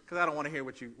 Because I don't want to hear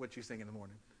what you sing in the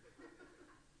morning.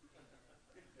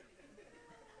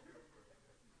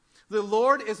 The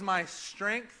Lord is my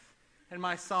strength and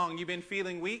my song. You've been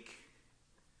feeling weak?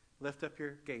 Lift up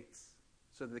your gates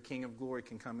so that the King of glory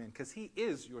can come in. Because he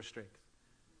is your strength.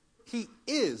 He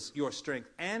is your strength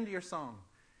and your song.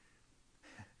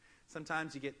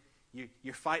 Sometimes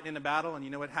you're fighting in a battle and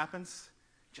you know what happens?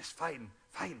 Just fighting.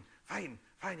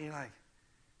 You're like,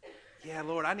 yeah,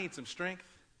 Lord, I need some strength,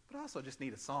 but I also just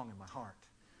need a song in my heart.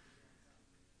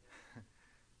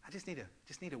 I just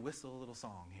need to whistle a little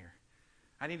song here.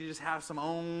 I need to just have some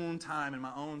own time in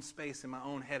my own space, in my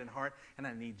own head and heart, and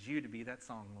I need you to be that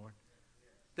song, Lord.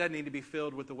 Doesn't need to be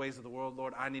filled with the ways of the world,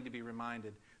 Lord. I need to be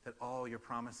reminded that all your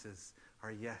promises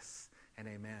are yes and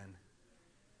amen.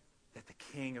 That the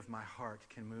King of my heart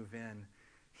can move in.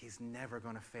 He's never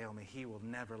going to fail me. He will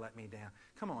never let me down.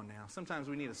 Come on now. Sometimes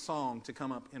we need a song to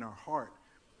come up in our heart.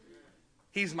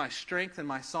 He's my strength and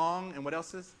my song. And what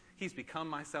else is? He's become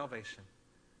my salvation.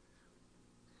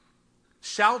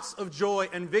 Shouts of joy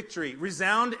and victory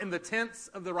resound in the tents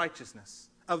of the righteous.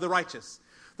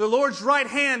 The Lord's right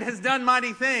hand has done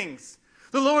mighty things.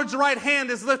 The Lord's right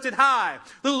hand is lifted high.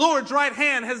 The Lord's right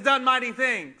hand has done mighty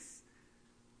things.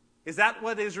 Is that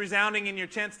what is resounding in your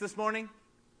tents this morning?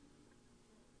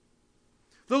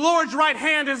 The Lord's right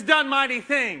hand has done mighty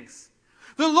things.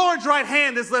 The Lord's right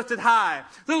hand is lifted high.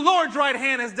 The Lord's right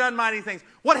hand has done mighty things.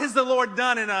 What has the Lord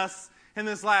done in us in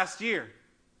this last year?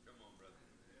 Come on, brother.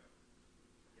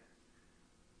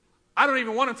 I don't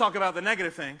even want to talk about the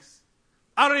negative things.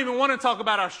 I don't even want to talk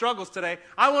about our struggles today.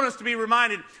 I want us to be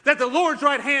reminded that the Lord's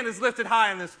right hand is lifted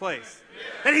high in this place.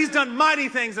 That He's done mighty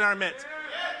things in our midst.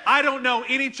 I don't know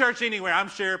any church anywhere. I'm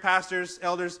sure pastors,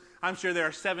 elders, I'm sure there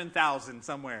are 7,000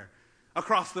 somewhere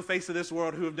across the face of this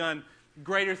world who have done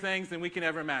greater things than we can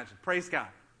ever imagine. Praise God.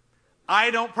 I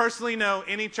don't personally know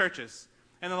any churches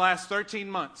in the last 13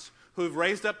 months who have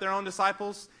raised up their own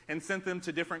disciples and sent them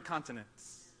to different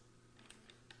continents.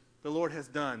 The Lord has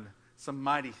done some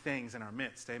mighty things in our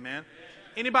midst. Amen.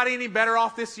 Anybody any better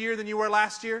off this year than you were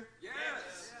last year? Yes.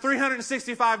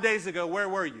 365 days ago, where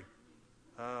were you?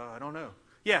 I don't know.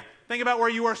 Yeah, think about where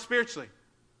you were spiritually.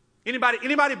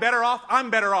 Anybody better off? I'm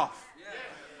better off. Yes.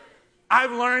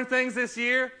 I've learned things this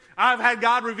year. I've had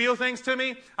God reveal things to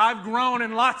me. I've grown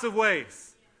in lots of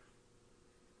ways.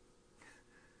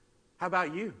 How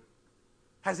about you?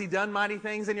 Has He done mighty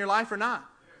things in your life or not?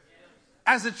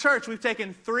 As a church, we've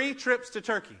taken 3 trips to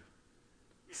Turkey.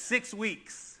 6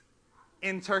 weeks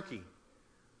in Turkey.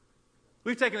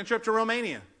 We've taken a trip to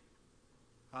Romania,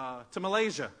 to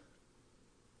Malaysia,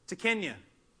 to Kenya,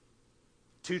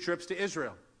 2 trips to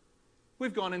Israel.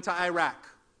 We've gone into Iraq.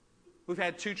 We've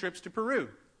had 2 trips to Peru.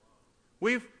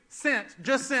 We've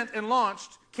just sent and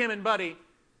launched Kim and Buddy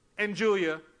and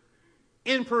Julia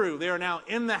in Peru. They are now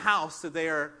in the house. That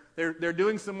they're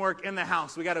doing some work in the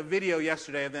house. We got a video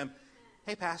yesterday of them.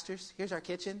 Hey, pastors, here's our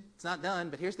kitchen. It's not done,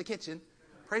 but here's the kitchen.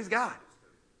 Praise God.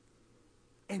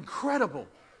 Incredible.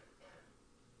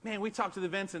 Man, we talk to the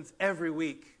Vincents every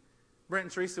week. Brent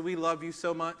and Teresa, we love you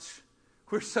so much.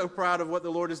 We're so proud of what the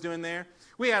Lord is doing there.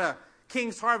 We had a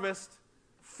King's Harvest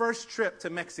first trip to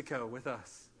Mexico with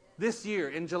us this year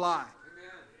in July.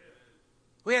 Amen.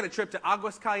 We had a trip to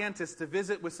Aguascalientes to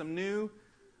visit with a new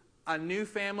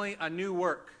family, a new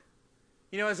work.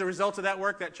 You know, as a result of that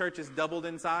work, that church has doubled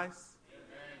in size.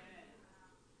 Amen.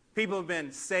 People have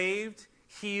been saved,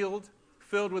 healed,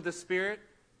 filled with the Spirit.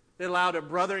 That allowed a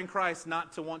brother in Christ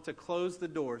not to want to close the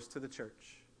doors to the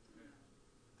church.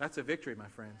 That's a victory, my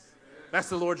friends. That's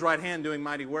the Lord's right hand doing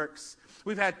mighty works.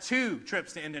 We've had 2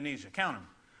 trips to Indonesia. Count them.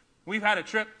 We've had a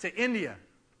trip to India.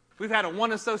 We've had a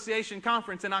One Association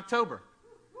conference in October.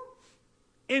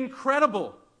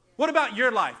 Incredible. What about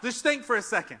your life? Just think for a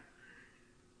second.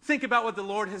 Think about what the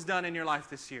Lord has done in your life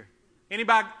this year.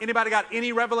 Anybody got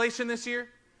any revelation this year?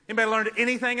 Anybody learned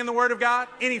anything in the Word of God?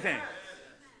 Anything?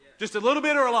 Just a little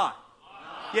bit or a lot?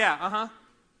 Yeah,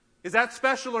 Is that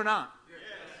special or not?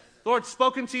 The Lord's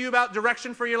spoken to you about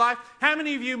direction for your life. How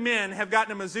many of you men have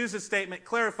gotten a mezuzah statement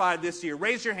clarified this year?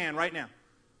 Raise your hand right now.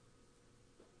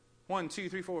 1, 2,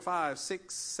 3, 4, 5,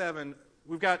 6, 7.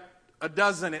 We've got a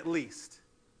dozen at least.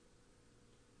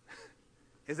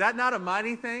 Is that not a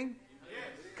mighty thing?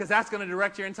 Because that's going to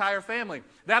direct your entire family.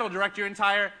 That'll direct your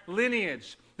entire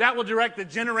lineage. That will direct the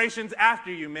generations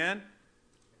after you, men.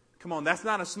 Come on, that's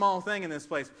not a small thing in this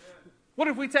place. What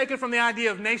if we take it from the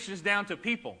idea of nations down to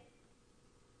people?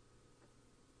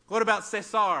 What about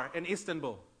Caesar in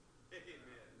Istanbul?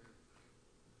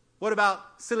 What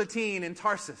about Silatine in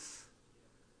Tarsus?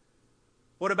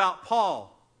 What about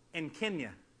Paul in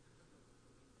Kenya?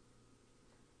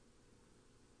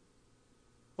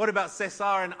 What about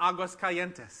Cesar in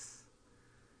Aguascalientes?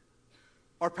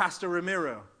 Or Pastor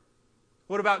Ramiro?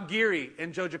 What about Giri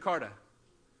in Jogjakarta?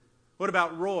 What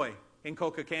about Roy in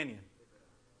Coca Canyon?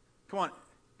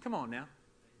 Come on now.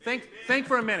 Think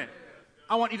for a minute.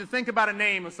 I want you to think about a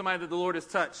name of somebody that the Lord has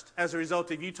touched as a result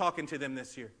of you talking to them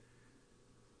this year.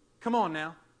 Come on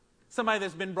now. Somebody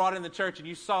that's been brought in the church and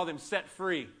you saw them set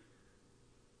free.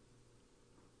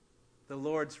 The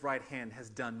Lord's right hand has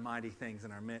done mighty things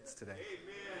in our midst today.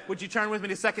 Amen. Would you turn with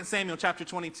me to 2 Samuel chapter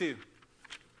 22?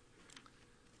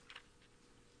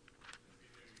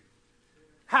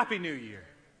 Happy New Year.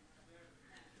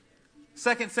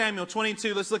 2 Samuel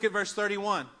 22, let's look at verse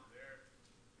 31.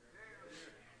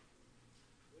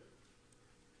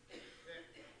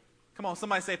 Come on,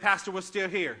 somebody say, Pastor, we're still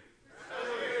here.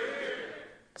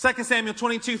 2 Samuel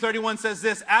 22:31 says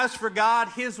this, as for God,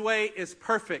 His way is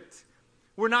perfect.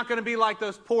 We're not going to be like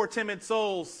those poor, timid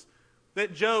souls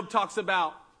that Job talks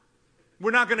about.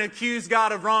 We're not going to accuse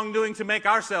God of wrongdoing to make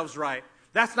ourselves right.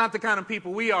 That's not the kind of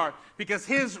people we are, because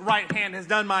His right hand has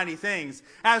done mighty things.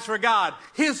 As for God,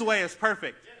 His way is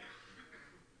perfect.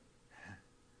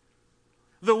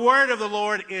 The word of the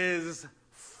Lord is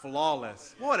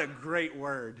flawless. What a great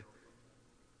word.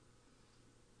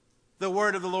 The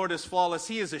word of the Lord is flawless.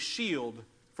 He is a shield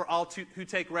for all who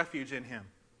take refuge in Him.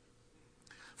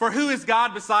 For who is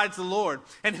God besides the Lord?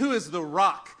 And who is the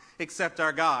rock except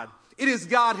our God? It is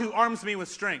God who arms me with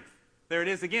strength. There it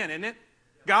is again, isn't it?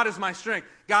 God is my strength.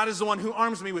 God is the one who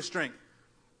arms me with strength.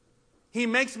 He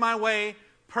makes my way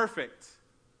perfect.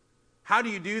 How do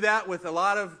you do that with a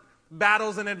lot of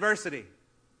battles and adversity?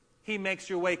 He makes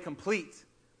your way complete.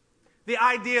 The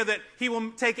idea that he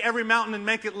will take every mountain and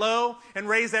make it low and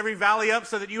raise every valley up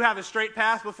so that you have a straight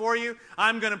path before you,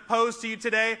 I'm going to pose to you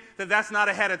today that that's not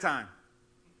ahead of time.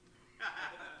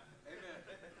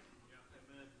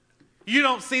 You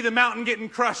don't see the mountain getting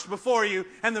crushed before you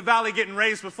and the valley getting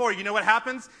raised before you. You know what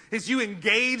happens? Is you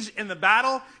engage in the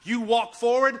battle, you walk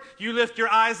forward, you lift your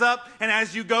eyes up, and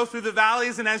as you go through the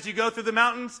valleys and as you go through the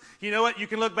mountains, you know what? You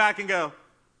can look back and go,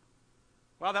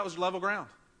 wow, that was level ground.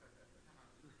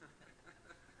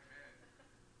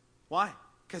 Why?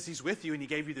 Because he's with you and he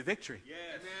gave you the victory.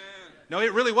 Yes. No,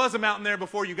 it really was a mountain there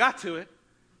before you got to it.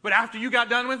 But after you got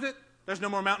done with it, there's no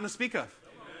more mountain to speak of.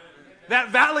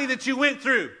 That valley that you went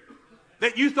through,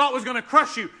 that you thought was going to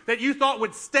crush you, that you thought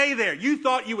would stay there. You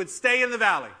thought you would stay in the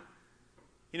valley.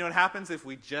 You know what happens if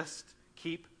we just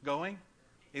keep going?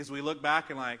 Is we look back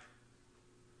and like,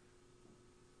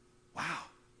 wow,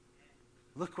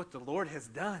 look what the Lord has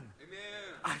done. Amen.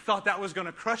 I thought that was going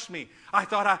to crush me. I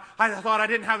thought I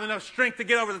didn't have enough strength to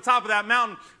get over the top of that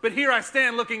mountain. But here I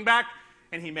stand looking back,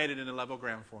 and he made it into level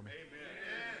ground for me.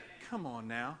 Amen. Come on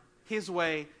now. His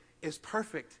way is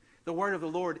perfect. The word of the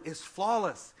Lord is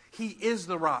flawless. He is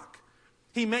the rock.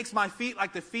 He makes my feet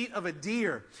like the feet of a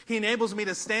deer. He enables me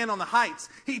to stand on the heights.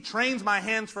 He trains my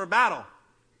hands for battle.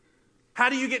 How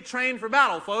do you get trained for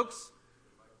battle, folks?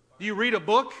 Do you read a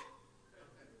book?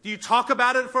 Do you talk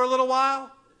about it for a little while?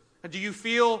 Do you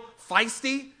feel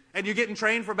feisty and you're getting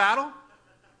trained for battle?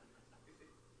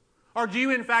 Or do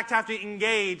you in fact have to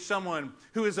engage someone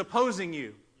who is opposing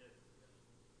you?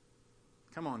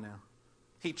 Come on now.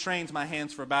 He trains my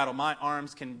hands for battle. My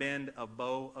arms can bend a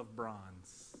bow of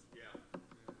bronze.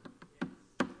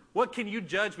 Yeah. What can you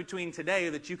judge between today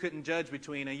that you couldn't judge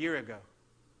between a year ago?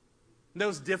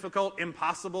 Those difficult,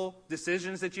 impossible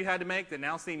decisions that you had to make that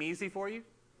now seem easy for you?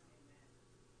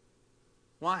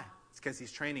 Why? It's because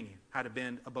he's training you how to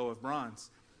bend a bow of bronze.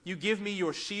 You give me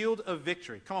your shield of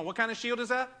victory. Come on, what kind of shield is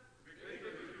that? Victory.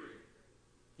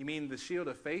 You mean the shield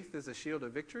of faith is a shield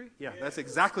of victory? Yeah, that's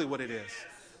exactly what it is.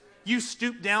 You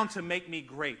stoop down to make me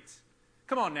great.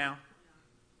 Come on now.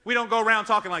 We don't go around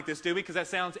talking like this, do we? Because that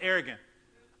sounds arrogant.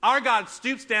 Our God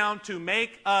stoops down to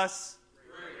make us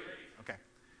great. Okay.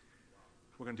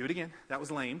 We're going to do it again. That was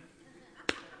lame.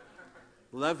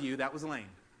 Love you. That was lame.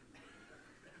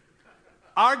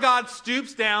 Our God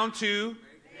stoops down to make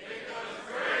us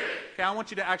great. Okay, I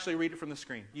want you to actually read it from the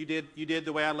screen. You did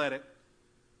the way I led it.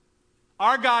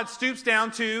 Our God stoops down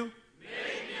to Make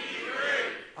me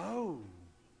great. Oh.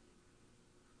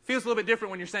 Feels a little bit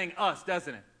different when you're saying us,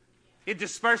 doesn't it? It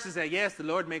disperses that. Yes, the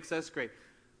Lord makes us great.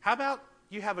 How about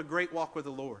you have a great walk with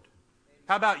the Lord?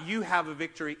 How about you have a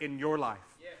victory in your life?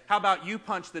 How about you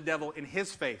punch the devil in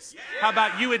his face? How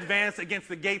about you advance against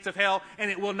the gates of hell and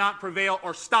it will not prevail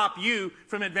or stop you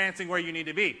from advancing where you need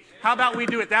to be? How about we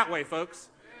do it that way, folks?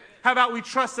 How about we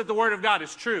trust that the Word of God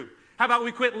is true? How about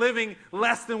we quit living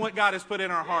less than what God has put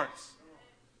in our hearts?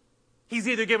 He's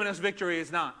either given us victory or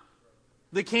he's not.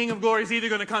 The King of Glory is either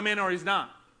going to come in or he's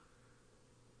not.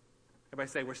 Everybody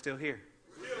say, we're still here.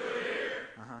 We're still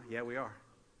here. Yeah, we are.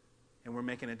 And we're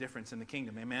making a difference in the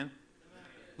kingdom. Amen?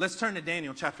 Let's turn to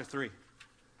Daniel chapter 3.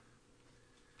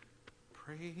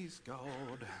 Praise God.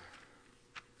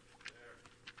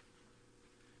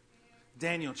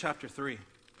 Daniel chapter 3.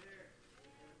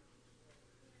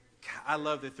 I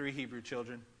love the 3 Hebrew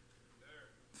children.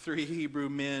 3 Hebrew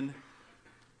men.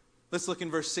 Let's look in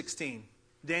verse 16.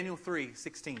 Daniel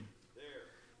 3:16.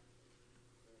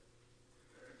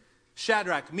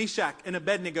 Shadrach, Meshach, and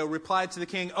Abednego replied to the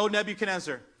king, O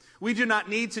Nebuchadnezzar, we do not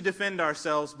need to defend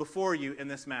ourselves before you in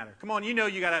this matter. Come on, you know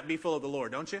you got to be full of the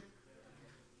Lord, don't you?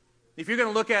 If you're going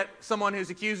to look at someone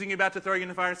who's accusing you, about to throw you in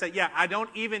the fire, and say, yeah, I don't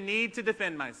even need to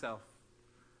defend myself.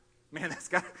 Man,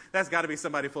 that's got to be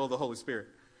somebody full of the Holy Spirit.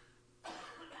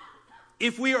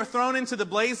 If we are thrown into the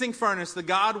blazing furnace, the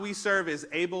God we serve is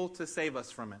able to save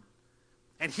us from it.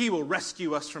 And he will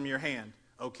rescue us from your hand,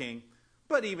 O king.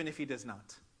 But even if he does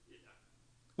not,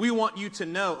 we want you to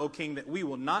know, O king, that we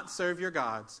will not serve your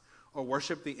gods or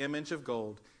worship the image of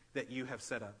gold that you have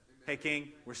set up. Hey,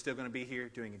 king, we're still going to be here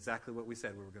doing exactly what we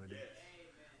said we were going to do.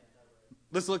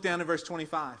 Let's look down at verse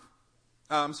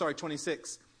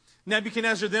 26.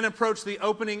 Nebuchadnezzar then approached the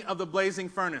opening of the blazing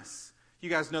furnace. You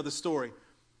guys know the story.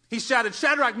 He shouted,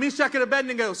 Shadrach, Meshach, and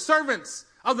Abednego, servants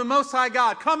of the Most High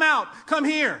God, come out, come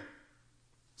here.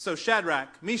 So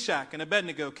Shadrach, Meshach, and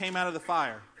Abednego came out of the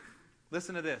fire.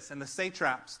 Listen to this. And the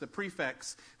satraps, the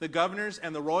prefects, the governors,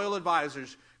 and the royal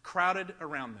advisors crowded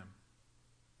around them.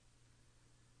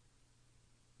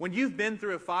 When you've been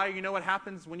through a fire, you know what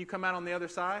happens when you come out on the other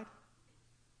side?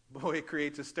 Boy, it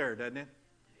creates a stir, doesn't it?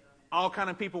 All kind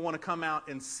of people want to come out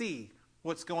and see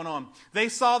what's going on. They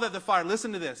saw that the fire,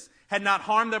 listen to this, had not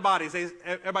harmed their bodies.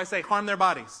 Everybody say, harm their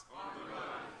bodies. Harm their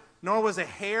bodies. Nor was a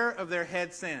hair of their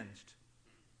head singed.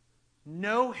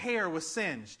 No hair was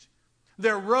singed.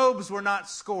 Their robes were not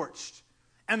scorched.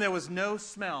 And there was no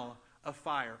smell of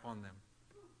fire on them.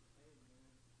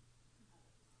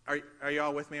 Are you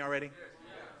all with me already?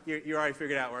 You already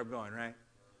figured out where I'm going, right?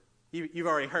 You've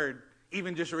already heard,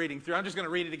 even just reading through. I'm just going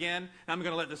to read it again, and I'm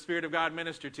going to let the Spirit of God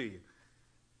minister to you.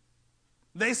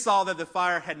 They saw that the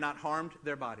fire had not harmed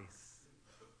their bodies,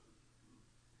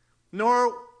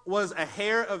 nor was a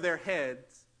hair of their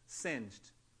heads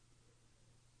singed.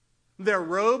 Their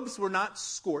robes were not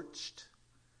scorched,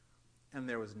 and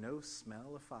there was no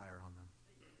smell of fire on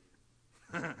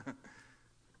them.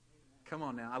 Come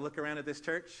on now. I look around at this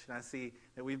church, and I see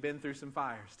that we've been through some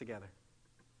fires together.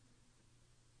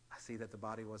 I see that the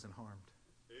body wasn't harmed.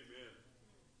 Amen.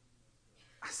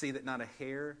 I see that not a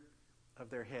hair of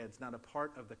their heads, not a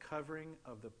part of the covering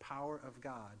of the power of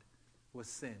God was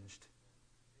singed.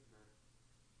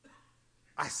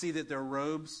 I see that their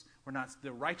robes were not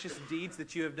the righteous deeds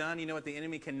that you have done. You know what the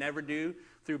enemy can never do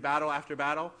through battle after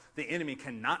battle? The enemy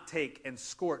cannot take and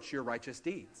scorch your righteous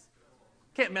deeds.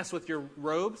 Can't mess with your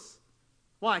robes.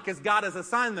 Why? Because God has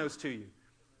assigned those to you.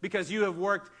 Because you have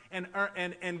worked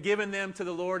and given them to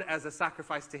the Lord as a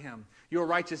sacrifice to Him. Your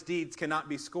righteous deeds cannot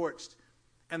be scorched,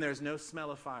 and there's no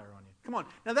smell of fire on you. Come on.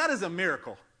 Now that is a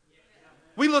miracle.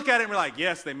 We look at it and we're like,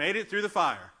 yes, they made it through the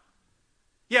fire.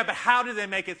 Yeah, but how did they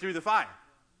make it through the fire?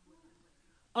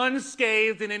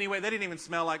 Unscathed in any way. They didn't even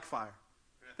smell like fire.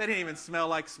 They didn't even smell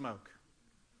like smoke.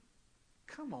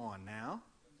 Come on now.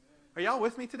 Are y'all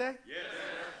with me today? Yes.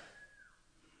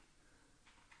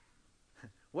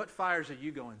 What fires are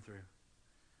you going through?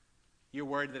 You're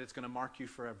worried that it's going to mark you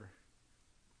forever.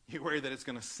 You're worried that it's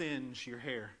going to singe your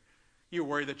hair. You're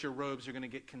worried that your robes are going to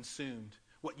get consumed.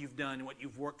 What you've done, what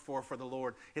you've worked for the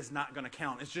Lord is not going to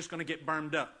count. It's just going to get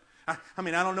burned up. I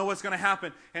don't know what's going to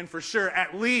happen. And for sure,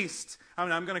 at least, I'm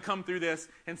going to come through this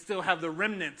and still have the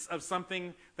remnants of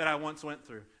something that I once went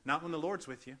through. Not when the Lord's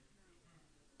with you.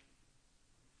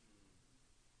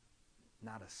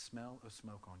 Not a smell of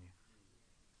smoke on you.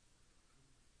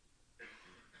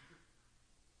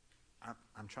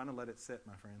 I'm trying to let it sit,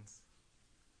 my friends.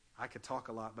 I could talk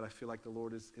a lot, but I feel like the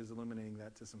Lord is illuminating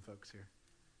that to some folks here.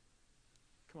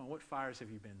 Come on, what fires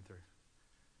have you been through?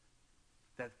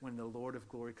 That when the Lord of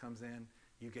glory comes in,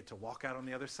 you get to walk out on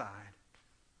the other side.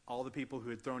 All the people who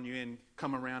had thrown you in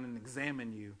come around and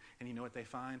examine you. And you know what they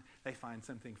find? They find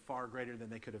something far greater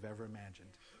than they could have ever imagined.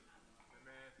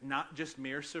 Amen. Not just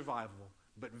mere survival,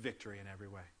 but victory in every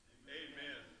way.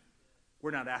 Amen. We're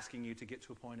not asking you to get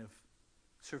to a point of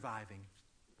surviving.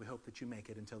 We hope that you make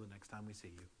it until the next time we see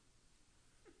you.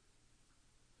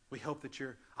 We hope that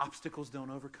your obstacles don't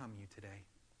overcome you today.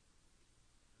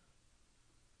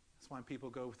 That's why people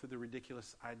go through the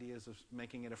ridiculous ideas of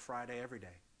making it a Friday every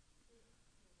day.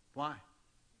 Why?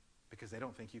 Because they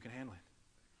don't think you can handle it.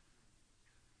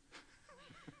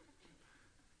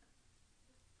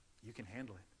 You can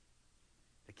handle it.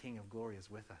 The King of Glory is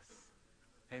with us.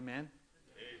 Amen?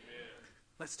 Amen.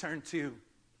 Let's turn to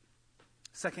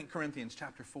 2 Corinthians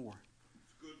chapter 4. It's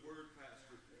a good word,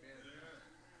 Pastor. Amen.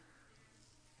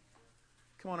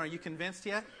 Come on, are you convinced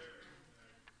yet?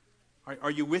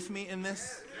 Are you with me in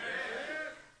this?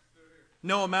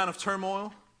 No amount of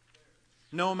turmoil,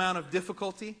 no amount of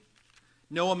difficulty,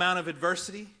 no amount of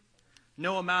adversity,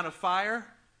 no amount of fire,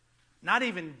 not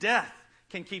even death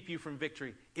can keep you from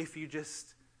victory if you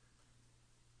just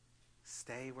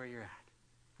stay where you're at.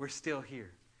 We're still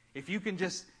here. If you can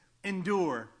just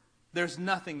endure, there's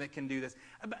nothing that can do this.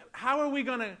 How are we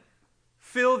going to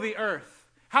fill the earth?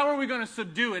 How are we going to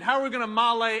subdue it? How are we going to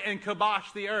male and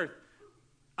kibosh the earth?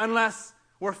 Unless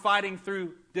we're fighting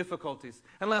through difficulties.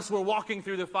 Unless we're walking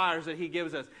through the fires that He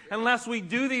gives us. Unless we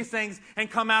do these things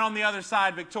and come out on the other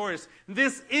side victorious.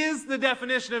 This is the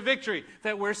definition of victory,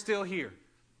 that we're still here.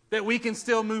 That we can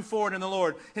still move forward in the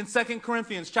Lord. In 2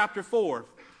 Corinthians chapter 4,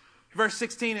 verse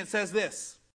 16, it says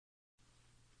this.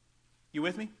 You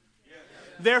with me? Yes.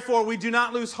 Therefore, we do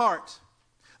not lose heart,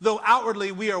 though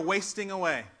outwardly we are wasting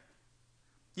away.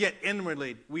 Yet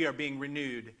inwardly we are being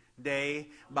renewed day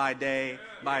by day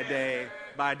by day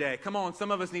by day. Come on,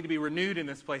 some of us need to be renewed in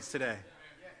this place today.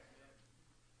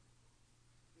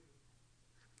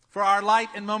 For our light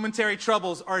and momentary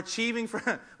troubles are achieving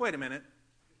for... Wait a minute.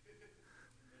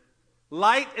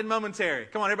 Light and momentary.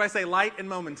 Come on, everybody say light and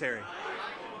momentary.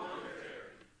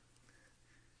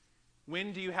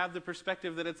 When do you have the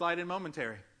perspective that it's light and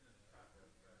momentary?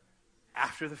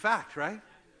 After the fact, right?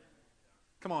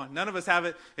 Come on, none of us have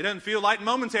it. It doesn't feel light and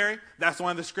momentary. That's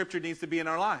why the scripture needs to be in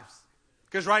our lives.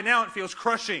 Because right now it feels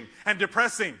crushing and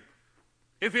depressing.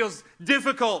 It feels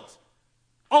difficult,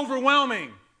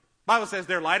 overwhelming. Bible says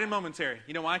they're light and momentary.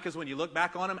 You know why? Because when you look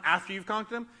back on them after you've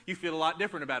conquered them, you feel a lot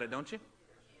different about it, don't you?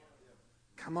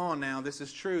 Come on now, this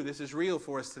is true. This is real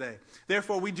for us today.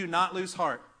 Therefore, we do not lose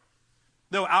heart.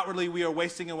 Though outwardly we are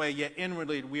wasting away, yet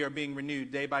inwardly we are being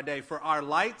renewed day by day. For our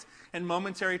light and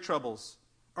momentary troubles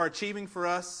are achieving for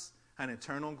us an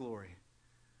eternal glory.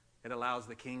 It allows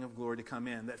the King of glory to come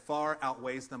in that far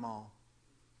outweighs them all.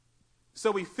 So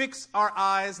we fix our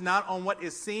eyes not on what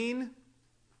is seen,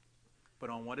 but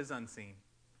on what is unseen.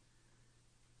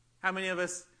 How many of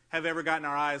us have ever gotten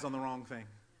our eyes on the wrong thing?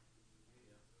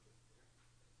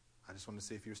 I just wanted to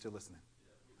see if you were still listening.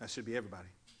 That should be everybody.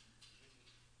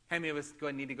 How many of us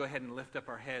need to go ahead and lift up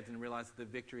our heads and realize that the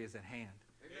victory is at hand?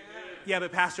 Amen. Yeah,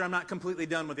 but Pastor, I'm not completely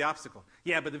done with the obstacle.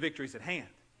 Yeah, but the victory is at hand.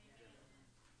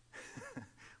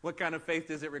 What kind of faith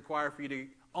does it require for you to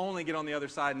only get on the other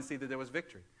side and see that there was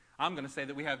victory? I'm going to say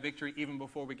that we have victory even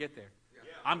before we get there.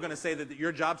 I'm going to say that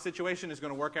your job situation is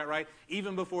going to work out right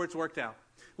even before it's worked out.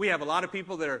 We have a lot of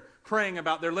people that are praying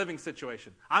about their living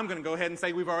situation. I'm going to go ahead and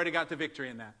say we've already got the victory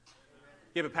in that.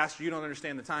 Yeah, but Pastor, you don't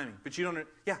understand the timing. But you don't.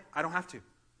 Yeah, I don't have to.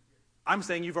 I'm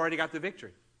saying you've already got the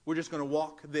victory. We're just going to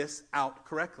walk this out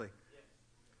correctly.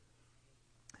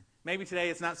 Maybe today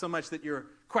it's not so much that you're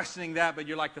questioning that, but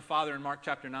you're like the father in Mark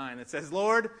chapter 9 that says,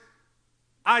 Lord,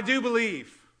 I do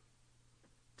believe.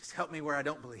 Just help me where I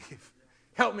don't believe.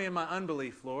 Help me in my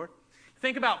unbelief, Lord.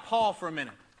 Think about Paul for a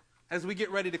minute as we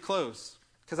get ready to close,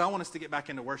 because I want us to get back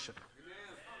into worship.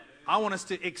 I want us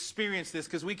to experience this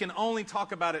because we can only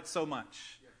talk about it so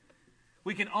much.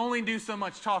 We can only do so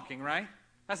much talking, right?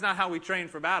 That's not how we train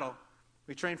for battle.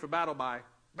 We train for battle by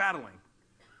battling.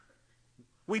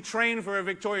 We train for a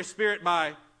victorious spirit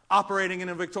by operating in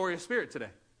a victorious spirit today.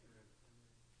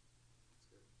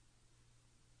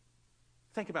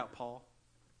 Think about Paul.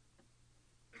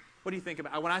 What do you think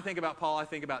about? When I think about Paul, I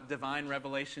think about divine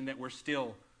revelation that we're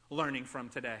still learning from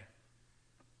today.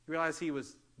 You realize he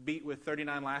was beat with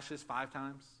 39 lashes 5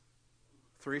 times,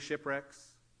 3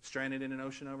 shipwrecks, stranded in an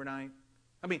ocean overnight.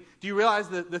 I mean, do you realize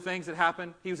the things that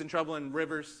happened? He was in trouble in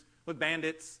rivers, with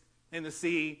bandits, in the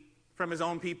sea, from his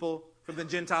own people, from the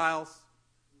Gentiles.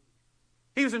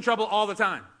 He was in trouble all the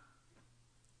time.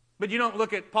 But you don't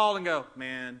look at Paul and go,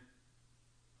 man,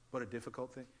 what a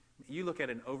difficult thing. You look at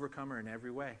an overcomer in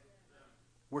every way.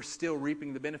 We're still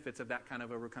reaping the benefits of that kind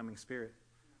of overcoming spirit.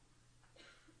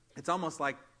 It's almost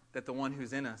like that the one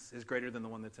who's in us is greater than the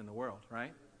one that's in the world,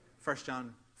 right? 1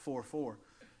 John 4:4.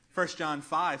 1 John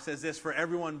 5 says this, for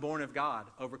everyone born of God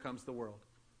overcomes the world.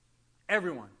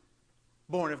 Everyone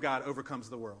born of God overcomes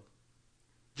the world.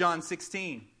 John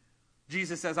 16,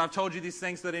 Jesus says, I've told you these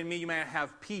things so that in me you may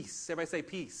have peace. Everybody say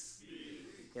peace. Peace.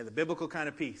 Yeah, the biblical kind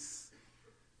of peace.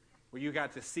 Where you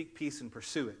got to seek peace and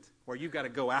pursue it. Where you've got to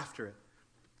go after it.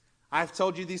 I've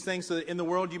told you these things so that in the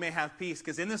world you may have peace.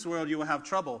 Because in this world you will have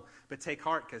trouble. But take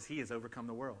heart because he has overcome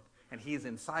the world. And he is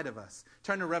inside of us.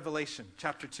 Turn to Revelation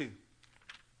chapter 2.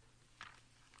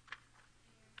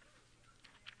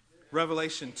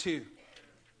 Revelation 2.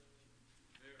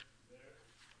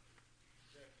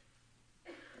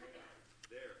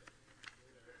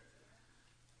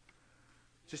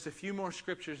 Just a few more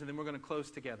scriptures and then we're going to close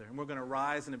together. And we're going to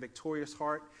rise in a victorious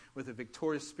heart with a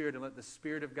victorious spirit and let the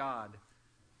Spirit of God,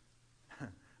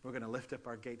 we're going to lift up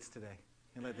our gates today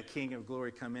and let the King of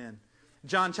glory come in.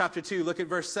 John chapter 2, look at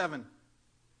verse 7.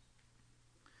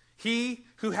 He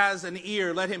who has an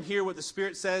ear, let him hear what the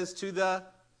Spirit says to the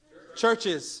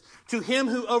churches. To him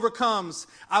who overcomes,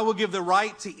 I will give the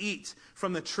right to eat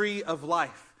from the tree of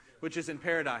life, which is in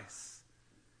paradise.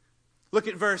 Look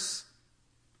at verse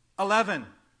 11.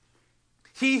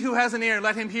 He who has an ear,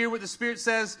 let him hear what the Spirit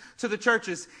says to the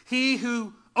churches. He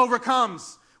who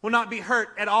overcomes will not be hurt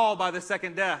at all by the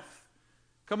second death.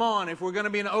 Come on, if we're going to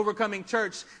be an overcoming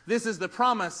church, this is the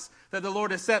promise that the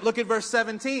Lord has set. Look at verse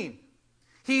 17.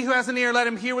 He who has an ear, let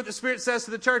him hear what the Spirit says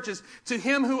to the churches. To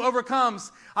him who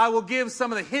overcomes, I will give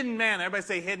some of the hidden manna. Everybody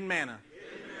say hidden manna.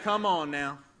 Hidden manna. Come on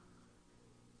now.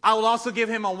 I will also give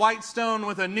him a white stone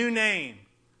with a new name.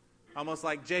 Almost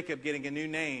like Jacob getting a new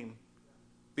name,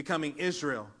 becoming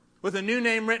Israel. With a new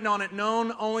name written on it,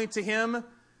 known only to him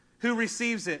who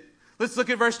receives it. Let's look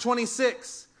at verse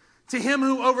 26. To him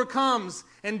who overcomes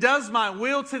and does my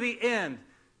will to the end.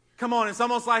 Come on, it's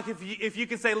almost like if you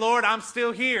can say, Lord, I'm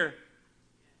still here.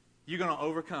 You're going to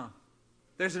overcome.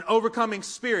 There's an overcoming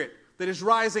spirit that is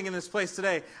rising in this place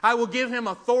today. I will give him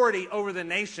authority over the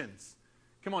nations.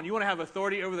 Come on, you want to have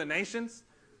authority over the nations?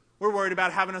 We're worried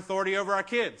about having authority over our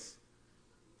kids.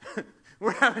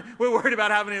 We're worried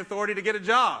about having the authority to get a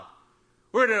job.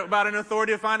 We're worried about an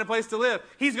authority to find a place to live.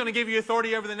 He's going to give you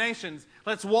authority over the nations.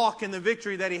 Let's walk in the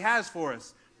victory that he has for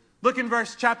us. Look in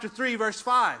chapter 3, verse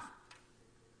 5.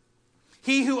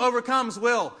 He who overcomes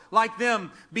will, like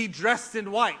them, be dressed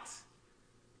in white.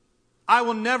 I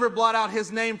will never blot out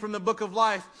his name from the book of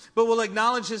life, but will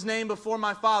acknowledge his name before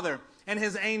my Father and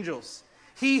his angels.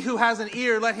 He who has an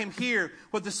ear, let him hear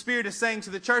what the Spirit is saying to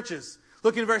the churches.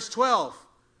 Look in verse 12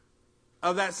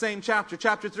 of that same chapter,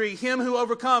 chapter 3. Him who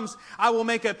overcomes, I will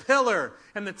make a pillar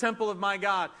in the temple of my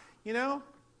God. You know,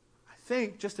 I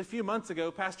think just a few months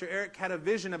ago, Pastor Eric had a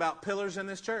vision about pillars in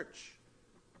this church.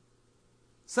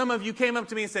 Some of you came up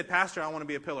to me and said, Pastor, I want to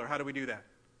be a pillar. How do we do that?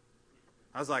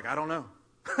 I was like, I don't know.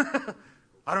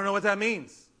 I don't know what that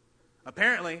means.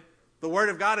 Apparently, the Word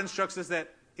of God instructs us that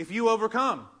if you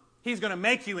overcome, He's going to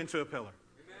make you into a pillar.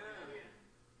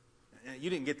 Amen.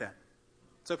 You didn't get that.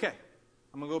 It's okay.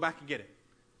 I'm going to go back and get it.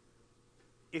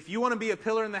 If you want to be a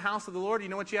pillar in the house of the Lord, you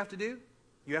know what you have to do?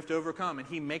 You have to overcome, and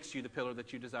He makes you the pillar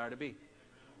that you desire to be.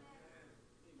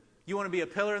 You want to be a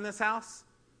pillar in this house?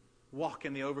 Walk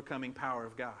in the overcoming power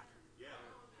of God.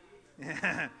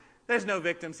 Yeah. There's no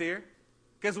victims here.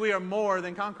 Because we are more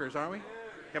than conquerors, aren't we?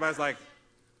 Everybody's like,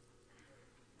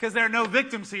 because there are no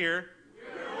victims here.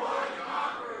 We're more than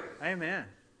conquerors. Amen.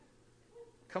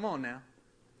 Come on now.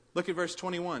 Look at verse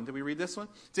 21. Did we read this one?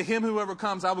 To him who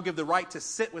overcomes, I will give the right to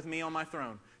sit with me on my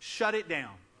throne. Shut it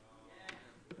down.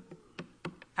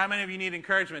 How many of you need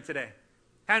encouragement today?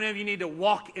 How many of you need to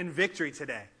walk in victory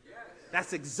today?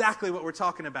 That's exactly what we're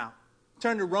talking about.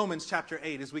 Turn to Romans chapter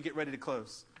 8 as we get ready to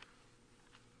close.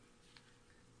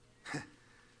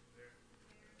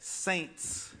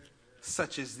 Saints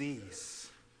such as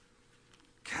these.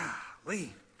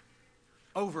 Golly.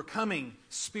 Overcoming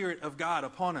Spirit of God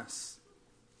upon us.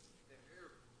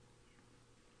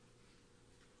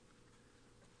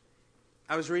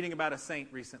 I was reading about a saint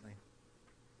recently.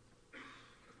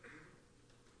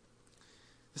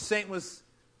 The saint was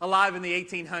alive in the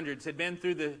 1800s, had been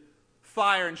through the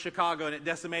fire in Chicago, and it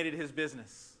decimated his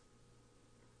business.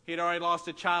 He had already lost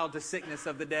a child to sickness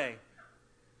of the day.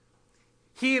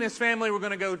 He and his family were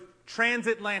going to go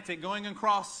transatlantic, going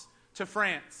across to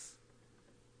France.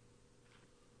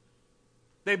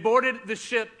 They boarded the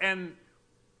ship, and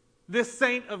this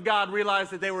saint of God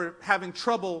realized that they were having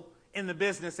trouble in the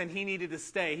business, and he needed to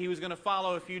stay. He was going to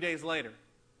follow a few days later.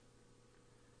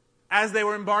 As they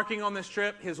were embarking on this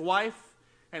trip, his wife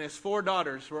and his 4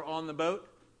 daughters were on the boat,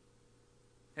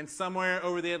 and somewhere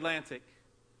over the Atlantic,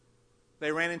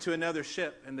 they ran into another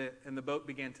ship, and the boat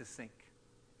began to sink.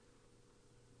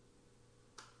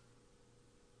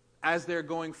 As they're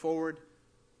going forward,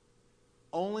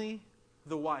 only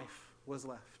the wife was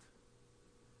left.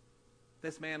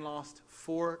 This man lost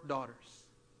 4 daughters.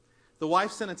 The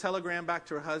wife sent a telegram back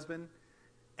to her husband,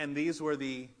 and these were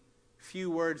the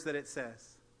few words that it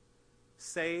says.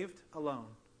 Saved alone.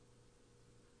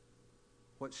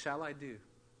 What shall I do?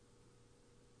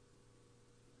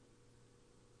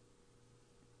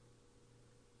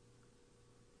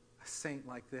 A saint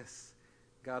like this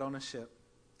got on a ship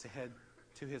to head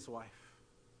to his wife.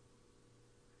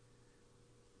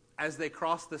 As they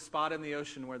crossed the spot in the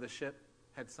ocean where the ship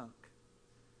had sunk,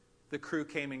 the crew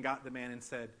came and got the man and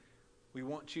said, we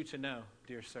want you to know,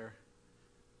 dear sir,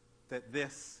 that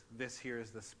this here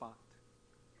is the spot.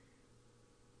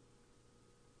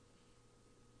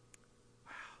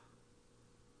 Wow.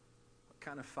 What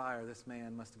kind of fire this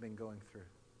man must have been going through.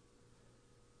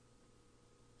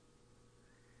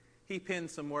 He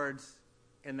penned some words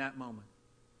in that moment.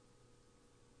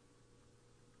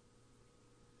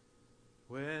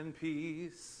 When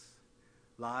peace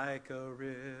like a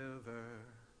river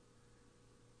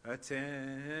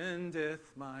attendeth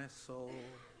my soul,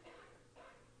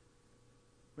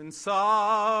 when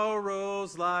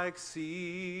sorrows like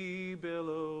sea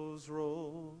billows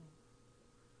roll,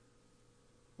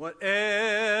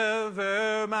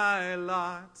 whatever my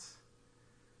lot,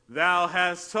 thou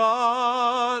hast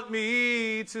taught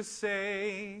me to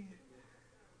say,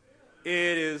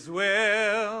 it is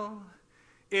well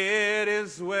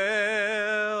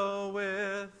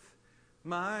with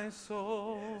my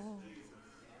soul.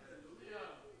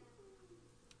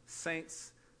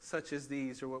 Saints such as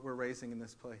these are what we're raising in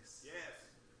this place. Yes.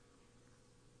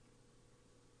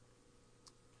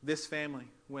 This family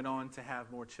went on to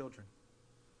have more children.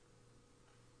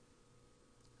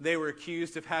 They were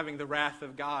accused of having the wrath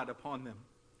of God upon them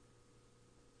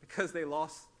because they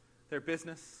lost their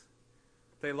business,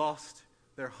 they lost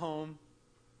their home,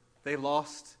 they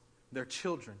lost their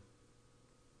children.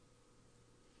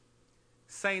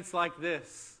 Saints like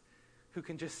this who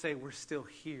can just say, we're still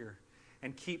here.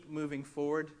 and keep moving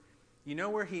forward. You know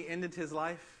where he ended his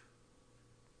life?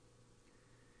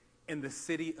 In the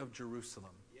city of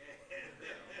Jerusalem.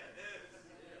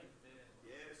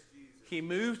 He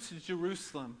moved to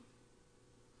Jerusalem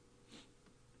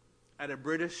as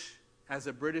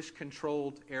a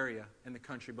British-controlled area in the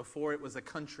country, before it was a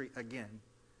country again,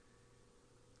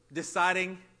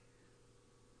 deciding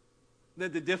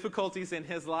that the difficulties in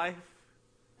his life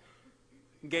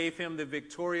gave him the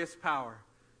victorious power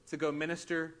to go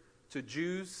minister to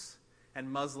Jews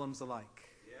and Muslims alike.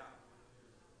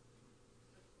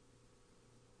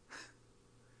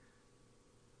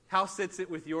 How sits it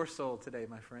with your soul today,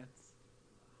 my friends?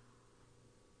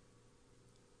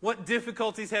 What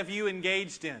difficulties have you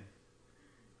engaged in?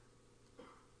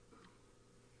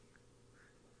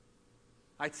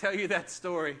 I tell you that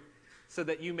story so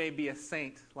that you may be a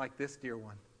saint like this dear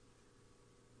one,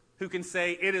 who can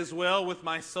say, "It is well with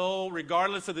my soul,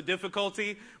 regardless of the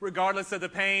difficulty, regardless of the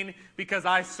pain, because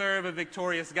I serve a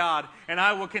victorious God, and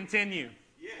I will continue.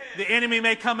 The enemy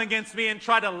may come against me and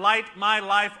try to light my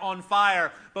life on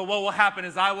fire, but what will happen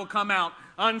is I will come out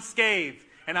unscathed,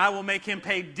 and I will make him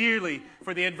pay dearly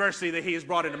for the adversity that he has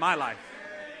brought into my life."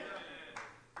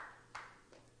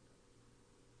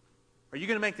 Are you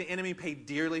going to make the enemy pay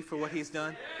dearly for what he's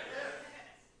done?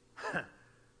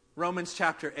 Romans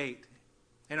chapter 8,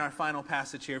 in our final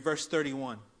passage here, verse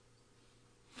 31.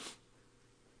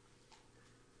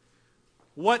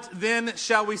 What then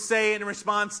shall we say in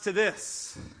response to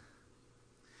this?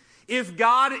 If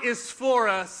God is for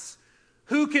us,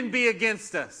 who can be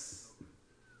against us?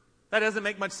 That doesn't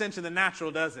make much sense in the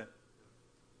natural, does it?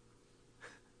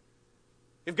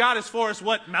 If God is for us,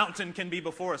 what mountain can be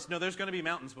before us? No, there's going to be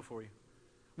mountains before you.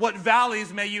 What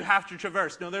valleys may you have to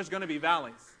traverse? No, there's going to be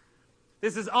valleys.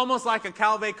 This is almost like a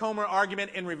Calvé-Comer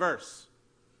argument in reverse.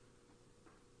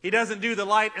 He doesn't do the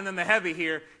light and then the heavy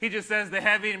here. He just says the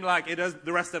heavy and like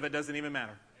the rest of it doesn't even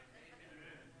matter.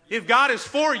 If God is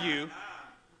for you,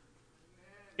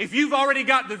 if you've already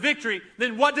got the victory,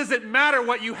 then what does it matter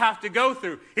what you have to go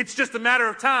through? It's just a matter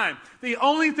of time. The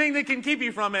only thing that can keep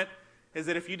you from it is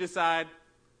that if you decide,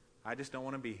 I just don't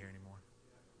want to be here anymore.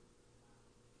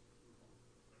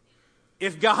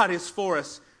 If God is for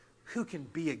us, who can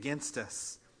be against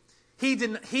us? He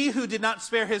who did not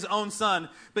spare his own son,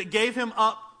 but gave him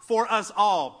up for us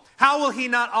all, how will he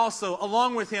not also,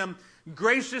 along with him,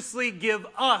 graciously give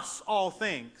us all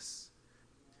things?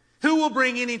 Who will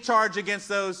bring any charge against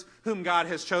those whom God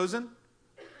has chosen?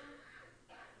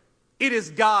 It is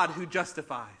God who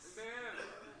justifies.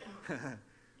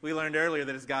 We learned earlier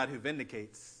that it's God who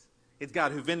vindicates. It's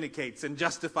God who vindicates and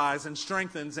justifies and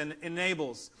strengthens and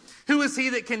enables. Who is he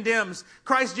that condemns?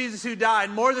 Christ Jesus, who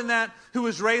died. More than that, who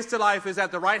was raised to life, is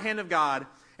at the right hand of God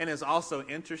and is also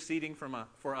interceding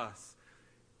for us.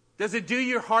 Does it do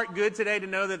your heart good today to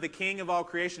know that the King of all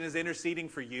creation is interceding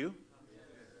for you?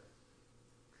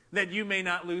 That you may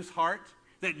not lose heart,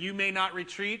 that you may not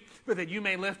retreat, but that you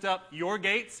may lift up your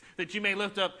gates, that you may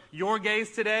lift up your gaze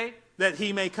today, that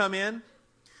he may come in.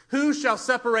 Who shall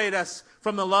separate us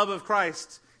from the love of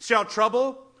Christ? Shall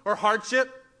trouble or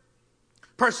hardship,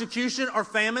 persecution or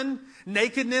famine,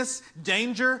 nakedness,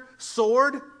 danger,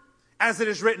 sword? As it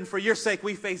is written, for your sake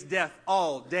we face death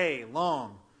all day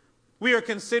long. We are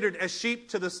considered as sheep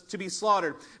to be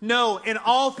slaughtered. No, in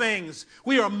all things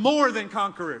we are more than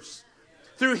conquerors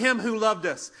through him who loved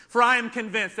us. For I am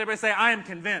convinced. Everybody say, I am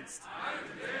convinced. I am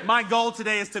convinced. My goal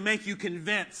today is to make you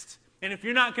convinced. And if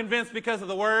you're not convinced because of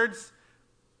the words,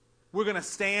 we're going to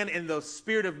stand and the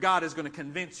Spirit of God is going to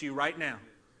convince you right now.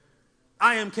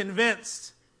 I am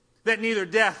convinced that neither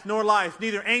death nor life,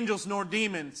 neither angels nor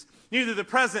demons, neither the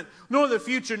present nor the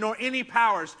future, nor any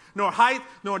powers, nor height,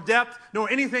 nor depth, nor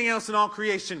anything else in all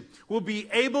creation will be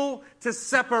able to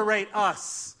separate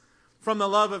us from the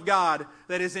love of God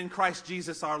that is in Christ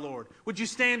Jesus our Lord. Would you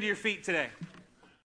stand to your feet today?